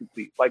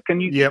expectancy. Like, can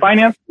you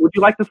finance, would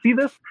you like to see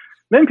this?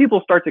 Then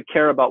people start to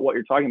care about what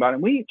you're talking about.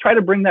 And we try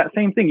to bring that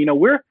same thing.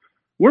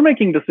 We're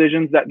making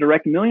decisions that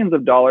direct millions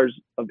of dollars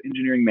of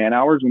engineering man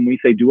hours when we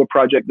say do a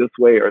project this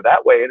way or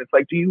that way. And it's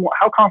like,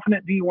 how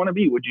confident do you want to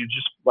be? Would you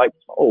just like,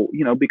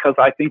 because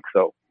I think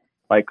so.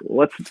 Like,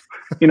 let's,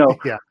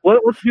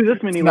 let's do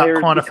this many layers.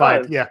 Not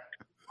quantified.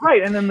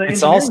 Right. And then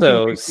it's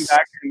also,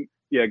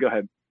 go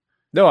ahead.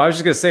 No, I was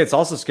just going to say, it's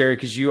also scary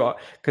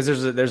because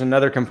there's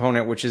another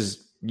component, which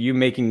is you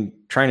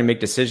trying to make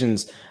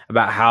decisions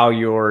about how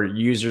your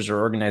users or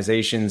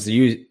organizations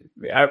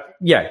I'm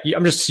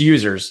just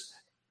users.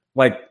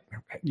 Like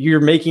you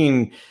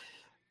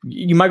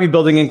might be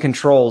building in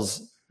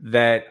controls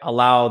that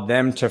allow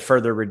them to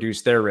further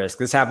reduce their risk.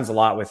 This happens a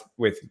lot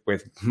with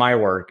my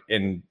work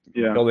in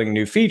building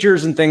new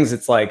features and things.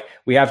 It's like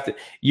you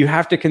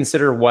have to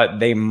consider what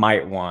they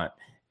might want.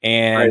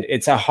 And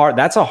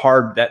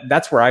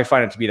that's where I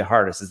find it to be the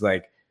hardest is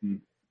like,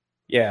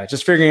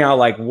 just figuring out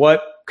like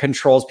what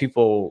controls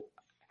people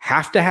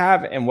have to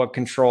have and what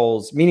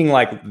controls, meaning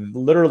like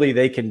literally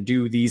they can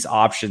do these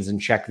options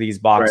and check these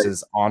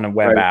boxes on a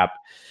web app.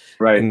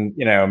 Right. And,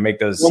 make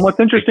those. Well, what's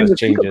interesting to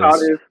changes. think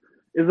about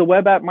is a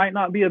web app might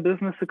not be a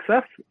business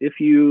success if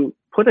you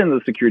put in the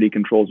security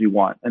controls you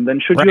want. And then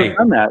should you have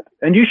done that?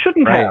 And you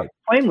shouldn't have,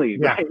 plainly.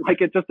 Yeah. Right?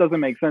 Like it just doesn't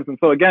make sense. And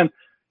so again,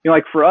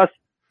 like for us,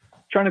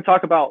 trying to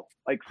talk about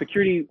like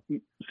security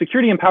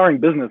empowering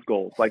business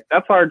goals, like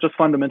that's our just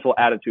fundamental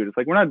attitude. It's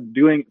like we're not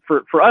doing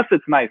for us,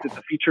 it's nice. It's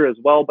a feature as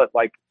well. But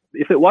like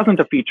if it wasn't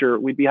a feature,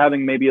 we'd be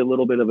having maybe a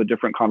little bit of a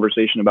different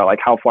conversation about like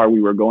how far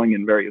we were going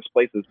in various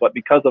places. But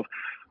because of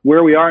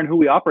where we are and who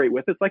we operate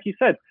with, it's like you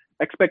said,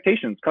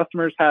 expectations.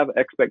 Customers have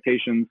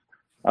expectations,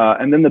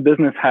 and then the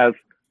business has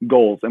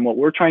goals. And what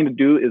we're trying to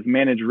do is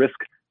manage risk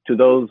to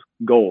those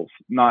goals,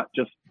 not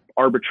just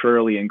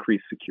arbitrarily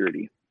increase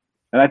security.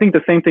 And I think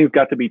the same thing's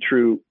got to be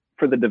true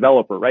for the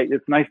developer, right?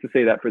 It's nice to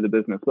say that for the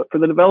business, but for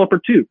the developer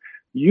too,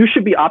 you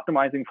should be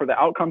optimizing for the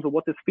outcomes of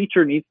what this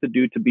feature needs to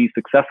do to be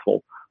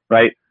successful,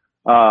 right?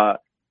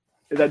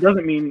 That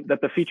doesn't mean that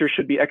the feature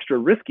should be extra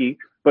risky,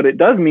 but it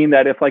does mean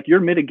that if like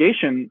your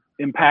mitigation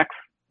impacts,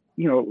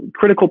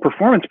 critical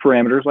performance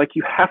parameters, like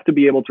you have to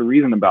be able to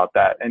reason about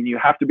that. And you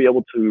have to be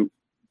able to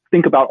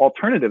think about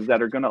alternatives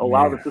that are going to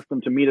allow the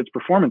system to meet its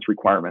performance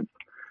requirements.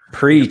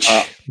 Preach.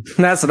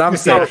 That's what I'm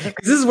saying.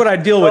 This is what I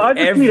deal with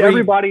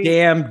every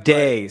damn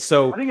day.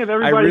 So I think if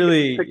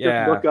everybody pick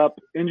this book up,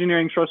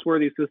 Engineering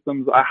Trustworthy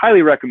Systems, I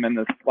highly recommend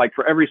this. Like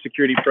for every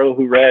security pro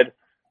who read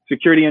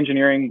Security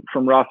Engineering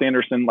from Ross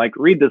Anderson, like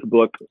read this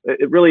book.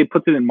 It really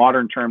puts it in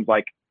modern terms.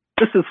 Like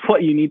this is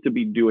what you need to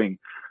be doing.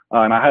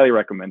 And I highly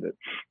recommend it.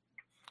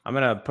 I'm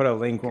going to put a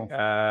link. Cool.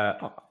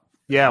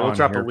 We'll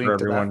drop a link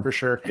to that for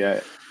sure.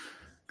 Yeah.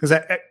 Because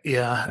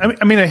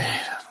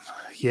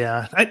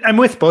I'm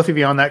with both of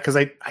you on that because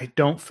I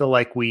don't feel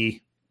like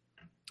we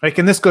like,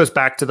 and this goes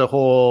back to the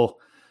whole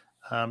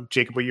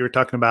Jacob, what you were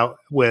talking about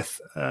with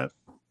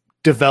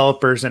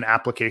developers and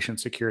application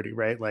security,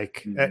 right?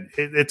 Like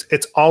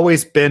it's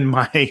always been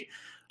my,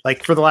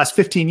 like for the last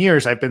 15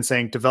 years, I've been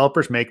saying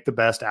developers make the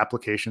best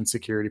application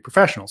security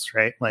professionals,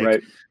 right?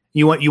 Like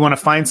You want to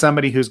find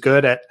somebody who's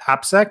good at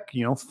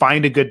AppSec,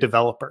 find a good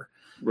developer.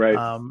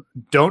 Right.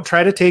 Don't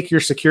try to take your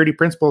security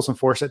principles and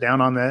force it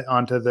down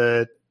onto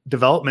the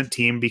development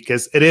team,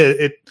 because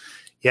it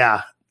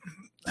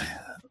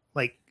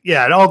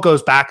all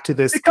goes back to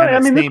this kind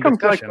of same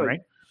discussion,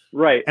 right?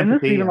 Right. And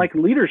this is even like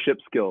leadership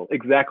skill.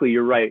 Exactly.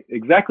 You're right.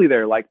 Exactly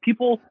there. Like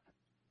people,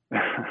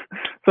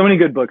 so many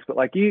good books, but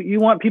like you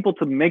want people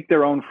to make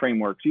their own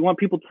frameworks. You want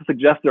people to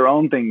suggest their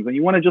own things, and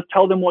you want to just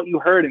tell them what you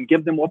heard and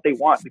give them what they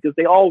want, because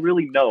they all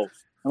really know.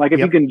 And like, if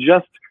you can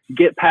just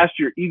get past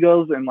your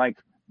egos and like,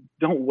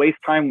 don't waste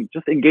time,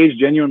 just engage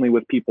genuinely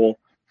with people.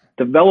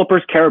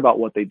 Developers care about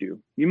what they do.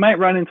 You might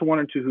run into one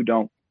or two who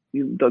don't.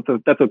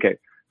 That's okay.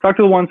 Talk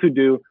to the ones who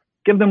do.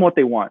 Give them what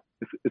they want.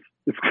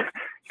 You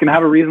can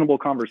have a reasonable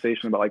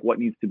conversation about like what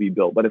needs to be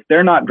built. But if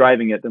they're not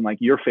driving it, then like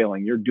you're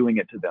failing. You're doing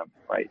it to them,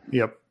 right?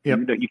 Yep.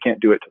 You can't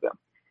do it to them.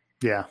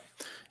 Yeah,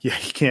 you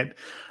can't.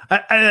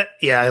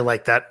 I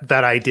like that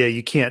idea.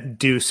 You can't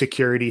do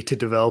security to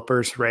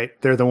developers, right?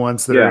 They're the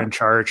ones that are in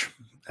charge.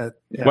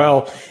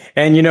 Well,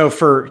 and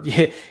for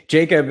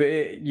Jacob,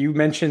 you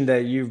mentioned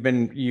that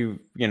you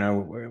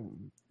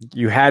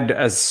had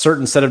a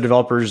certain set of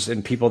developers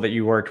and people that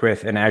you worked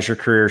with, and as your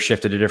career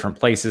shifted to different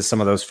places, some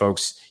of those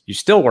folks you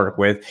still work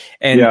with,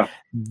 and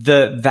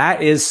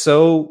that is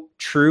so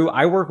true.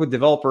 I work with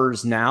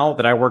developers now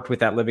that I worked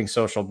with at Living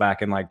Social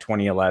back in like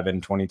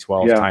 2011,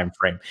 2012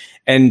 timeframe,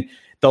 and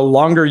the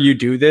longer you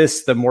do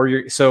this, the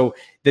more so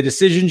the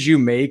decisions you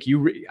make,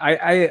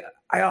 I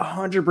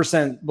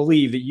 100%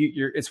 believe that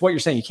it's what you're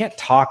saying. You can't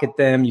talk at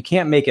them. You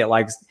can't make it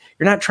like,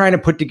 you're not trying to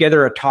put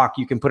together a talk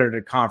you can put at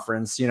a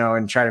conference,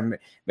 and try to,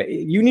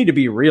 you need to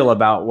be real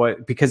about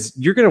because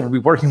you're going to be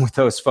working with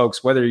those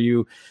folks, whether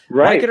you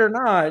like it or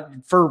not,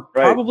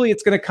 probably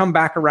it's going to come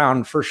back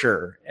around for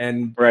sure.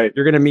 And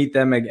you're going to meet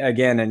them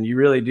again. And you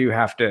really do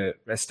have to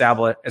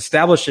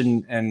establish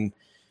and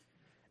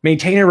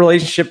maintain a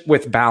relationship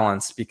with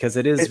balance, because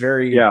it is it's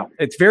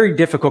very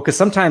difficult. Because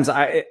sometimes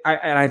I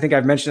think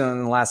I've mentioned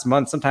in the last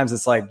month, sometimes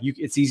it's like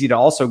it's easy to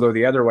also go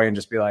the other way and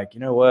just be like, you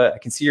know what, I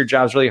can see your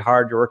job's really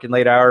hard. You're working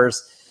late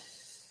hours.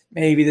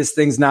 Maybe this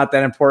thing's not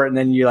that important.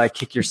 And then you like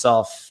kick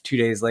yourself 2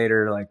 days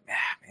later, like,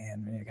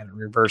 man, I got to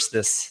reverse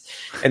this.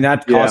 And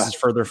that causes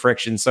further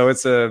friction. So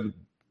it's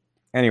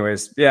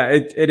anyways,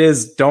 it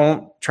is.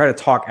 Don't try to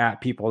talk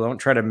at people. Don't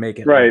try to make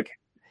it like,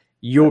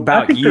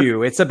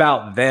 it's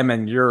about them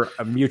and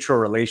a mutual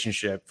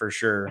relationship, for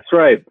sure. That's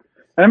right. And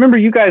I remember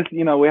you guys,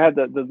 we had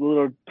the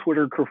little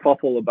Twitter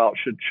kerfuffle about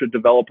should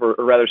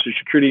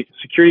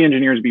security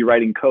engineers be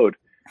writing code?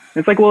 And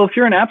it's like, well, if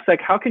you're an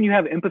AppSec, how can you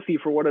have empathy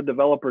for what a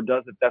developer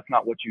does if that's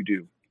not what you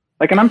do?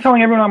 Like, and I'm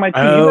telling everyone on my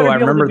team, you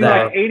better be able to do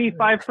like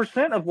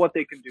 85% of what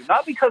they can do.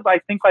 Not because I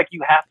think like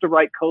you have to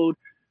write code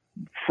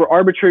for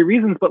arbitrary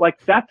reasons, but like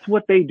that's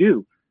what they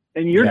do.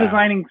 And you're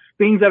designing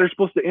things that are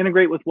supposed to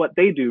integrate with what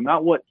they do,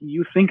 not what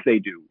you think they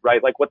do,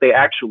 right? Like what they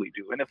actually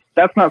do. And if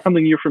that's not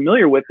something you're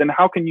familiar with, then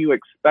how can you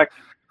expect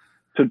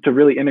to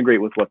really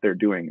integrate with what they're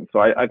doing? And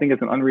so I think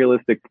it's an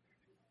unrealistic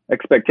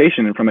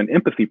expectation. And from an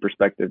empathy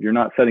perspective, you're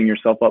not setting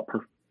yourself up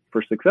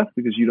for success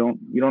because you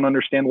don't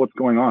understand what's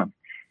going on.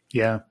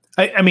 Yeah.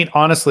 I mean,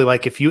 honestly,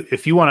 like if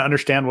you want to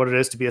understand what it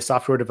is to be a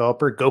software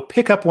developer, go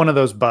pick up one of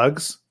those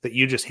bugs that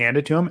you just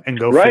handed to them and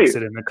go fix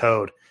it in the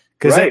code.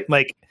 Because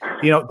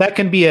that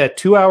can be a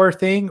 2-hour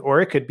thing,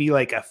 or it could be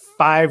like a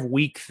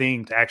 5-week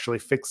thing to actually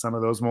fix some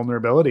of those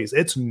vulnerabilities.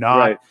 It's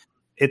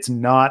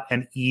not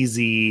an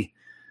easy,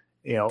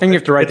 thing you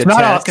have to write. It's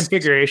not all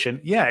configuration.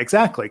 Yeah,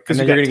 exactly. Because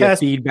you're going to get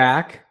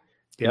feedback.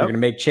 You're going to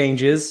make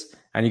changes,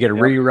 and you got to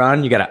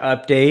rerun. You got to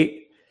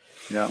update.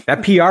 Yeah,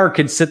 that PR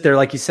could sit there,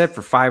 like you said,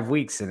 for 5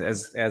 weeks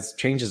as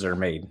changes are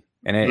made,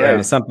 and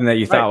it's something that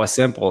you thought was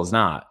simple is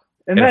not.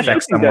 And it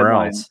affects somewhere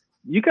else.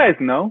 You guys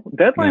know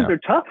deadlines are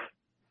tough.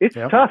 It's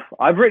tough.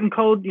 I've written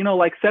code,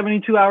 like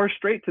 72 hours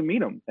straight to meet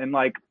them. And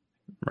like,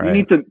 you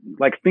need to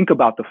like think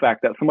about the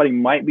fact that somebody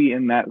might be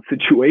in that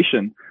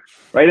situation,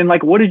 right? And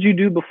like, what did you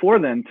do before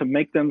then to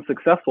make them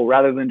successful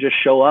rather than just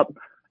show up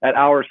at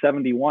hour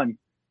 71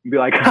 and be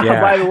like,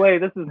 by the way,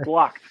 this is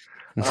blocked.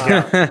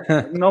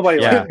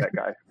 Nobody likes that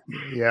guy.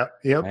 Yeah.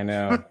 Yep. I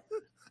know.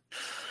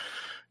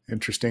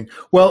 Interesting.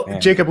 Well,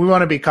 Jacob, we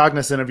want to be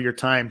cognizant of your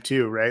time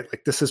too, right?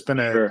 Like this has been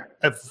a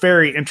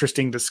very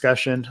interesting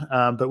discussion,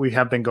 but we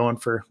have been going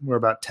we're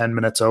about 10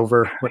 minutes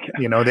over,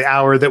 the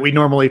hour that we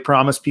normally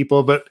promise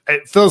people, but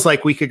it feels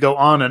like we could go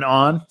on and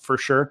on for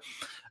sure.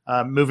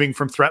 Moving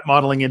from threat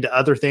modeling into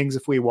other things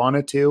if we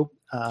wanted to.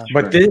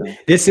 But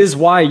this is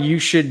why you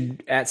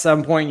should, at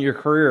some point in your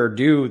career,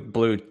 do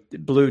blue.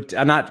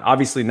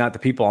 Obviously not the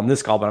people on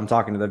this call, but I'm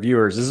talking to the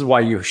viewers. This is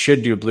why you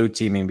should do blue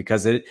teaming,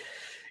 because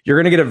you're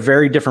going to get a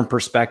very different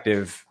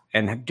perspective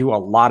and do a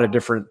lot of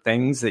different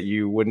things that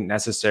you wouldn't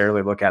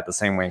necessarily look at the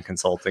same way in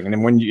consulting. And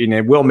then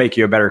it will make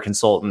you a better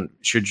consultant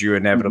should you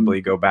inevitably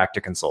go back to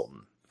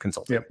consulting.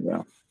 Yep.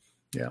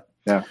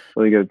 Yeah.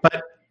 Really good.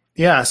 But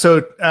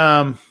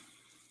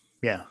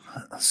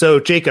so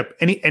Jacob,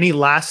 any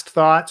last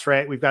thoughts,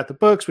 right? We've got the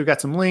books, we've got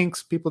some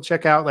links, people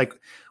check out, like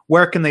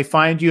where can they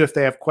find you if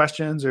they have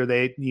questions or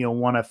they,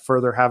 want to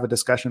further have a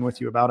discussion with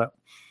you about it?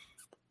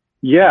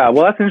 Yeah,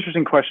 well, that's an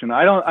interesting question.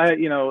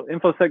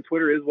 InfoSec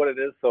Twitter is what it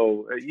is.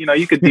 So,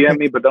 you could DM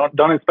me, but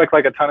don't expect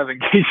like a ton of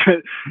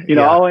engagement.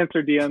 I'll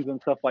answer DMs and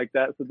stuff like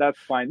that. So that's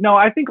fine. No,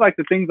 I think like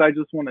the things I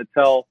just want to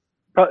tell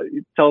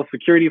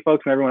security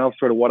folks and everyone else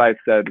sort of what I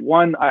said.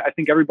 One, I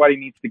think everybody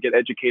needs to get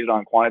educated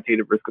on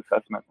quantitative risk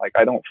assessment. Like,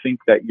 I don't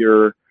think that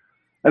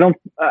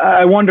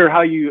I wonder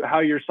how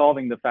you're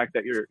solving the fact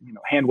that you're,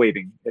 hand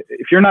waving.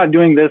 If you're not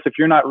doing this, if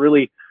you're not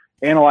really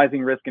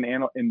analyzing risk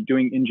and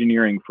doing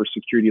engineering for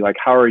security, like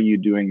how are you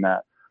doing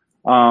that?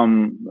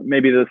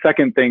 Maybe the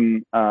second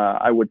thing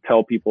I would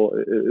tell people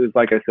is,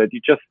 like I said,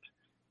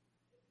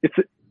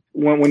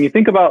 when you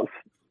think about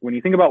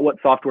what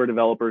software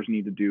developers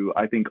need to do,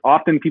 I think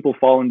often people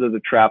fall into the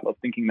trap of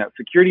thinking that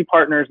security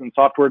partners and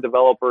software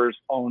developers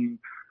own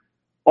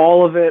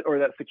all of it, or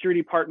that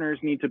security partners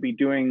need to be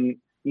doing,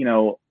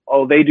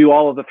 they do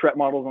all of the threat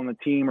models on the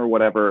team or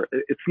whatever.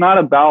 It's not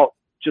about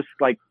just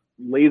like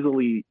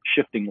lazily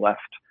shifting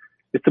left.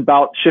 It's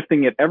about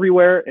shifting it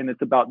everywhere, and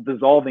it's about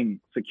dissolving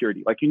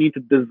security. Like, you need to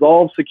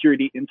dissolve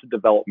security into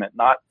development,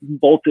 not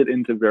bolt it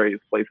into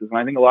various places. And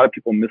I think a lot of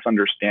people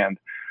misunderstand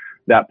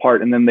that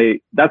part, and then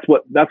that's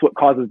what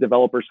causes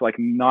developers to like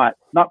not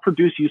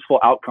produce useful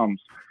outcomes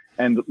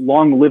and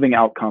long living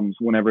outcomes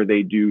whenever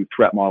they do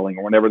threat modeling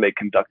or whenever they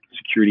conduct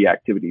security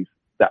activities.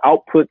 The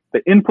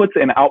inputs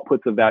and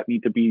outputs of that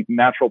need to be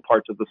natural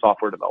parts of the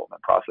software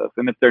development process.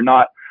 And if they're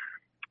not,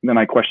 then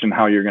I question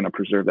how you're going to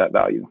preserve that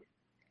value.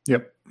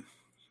 Yep.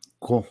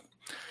 Cool.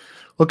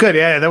 Well, good.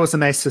 Yeah, that was a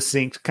nice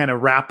succinct kind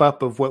of wrap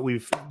up of what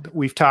we've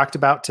talked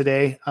about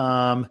today.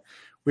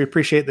 We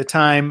appreciate the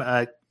time.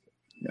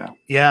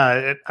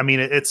 Yeah. I mean,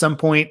 at some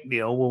point,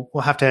 we'll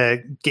have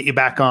to get you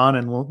back on,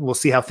 and we'll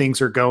see how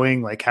things are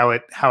going, like how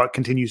it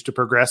continues to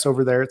progress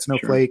over there at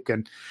Snowflake.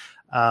 Sure.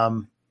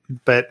 And,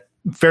 but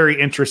very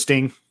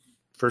interesting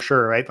for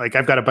sure. Right. Like,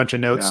 I've got a bunch of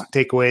notes,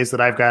 takeaways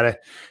that I've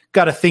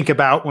got to think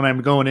about when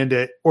I'm going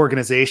into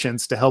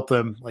organizations to help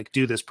them like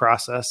do this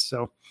process.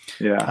 So,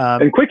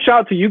 and quick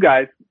shout out to you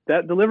guys.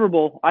 That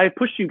deliverable, I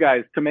pushed you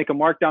guys to make a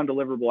markdown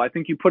deliverable. I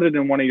think you put it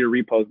in one of your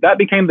repos. That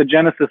became the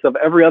genesis of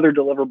every other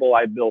deliverable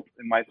I built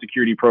in my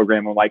security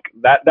program. Like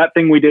that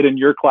thing we did in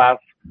your class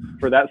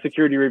for that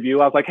security review.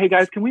 I was like, hey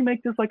guys, can we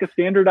make this like a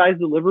standardized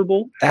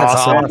deliverable? That's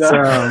awesome.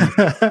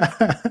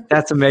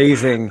 That's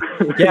amazing.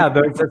 Yeah,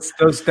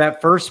 that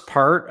first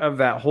part of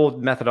that whole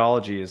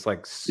methodology is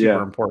like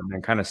super important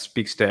and kind of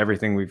speaks to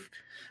everything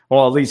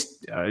at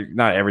least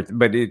not everything,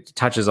 but it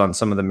touches on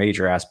some of the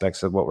major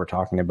aspects of what we're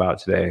talking about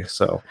today.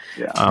 So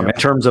in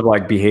terms of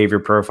like behavior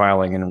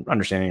profiling and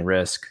understanding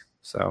risk.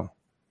 So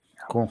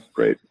cool.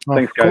 Great.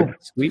 Thanks, guys. Cool.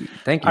 Sweet.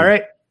 Thank you. All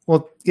right.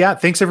 Well,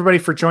 thanks everybody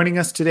for joining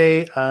us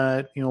today.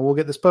 We'll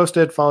get this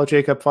posted. Follow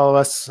Jacob, follow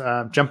us,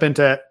 jump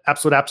into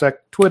Absolute AppSec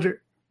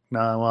Twitter.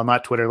 No, well,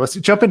 not Twitter. Let's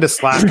jump into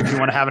Slack if you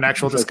want to have an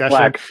actual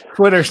discussion.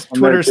 Twitter's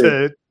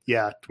Twitter,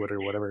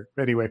 whatever.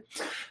 Anyway,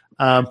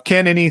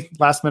 Ken, any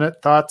last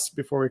minute thoughts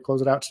before we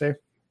close it out today?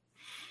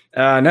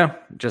 No,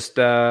 just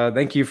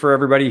thank you for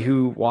everybody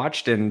who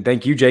watched, and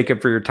thank you,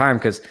 Jacob, for your time,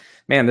 because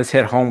man, this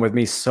hit home with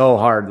me so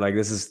hard. Like,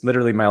 this is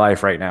literally my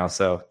life right now.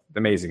 So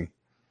amazing.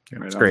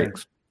 It's great.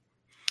 Thanks.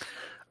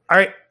 All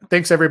right.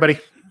 Thanks, everybody.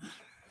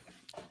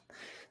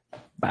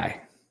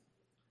 Bye.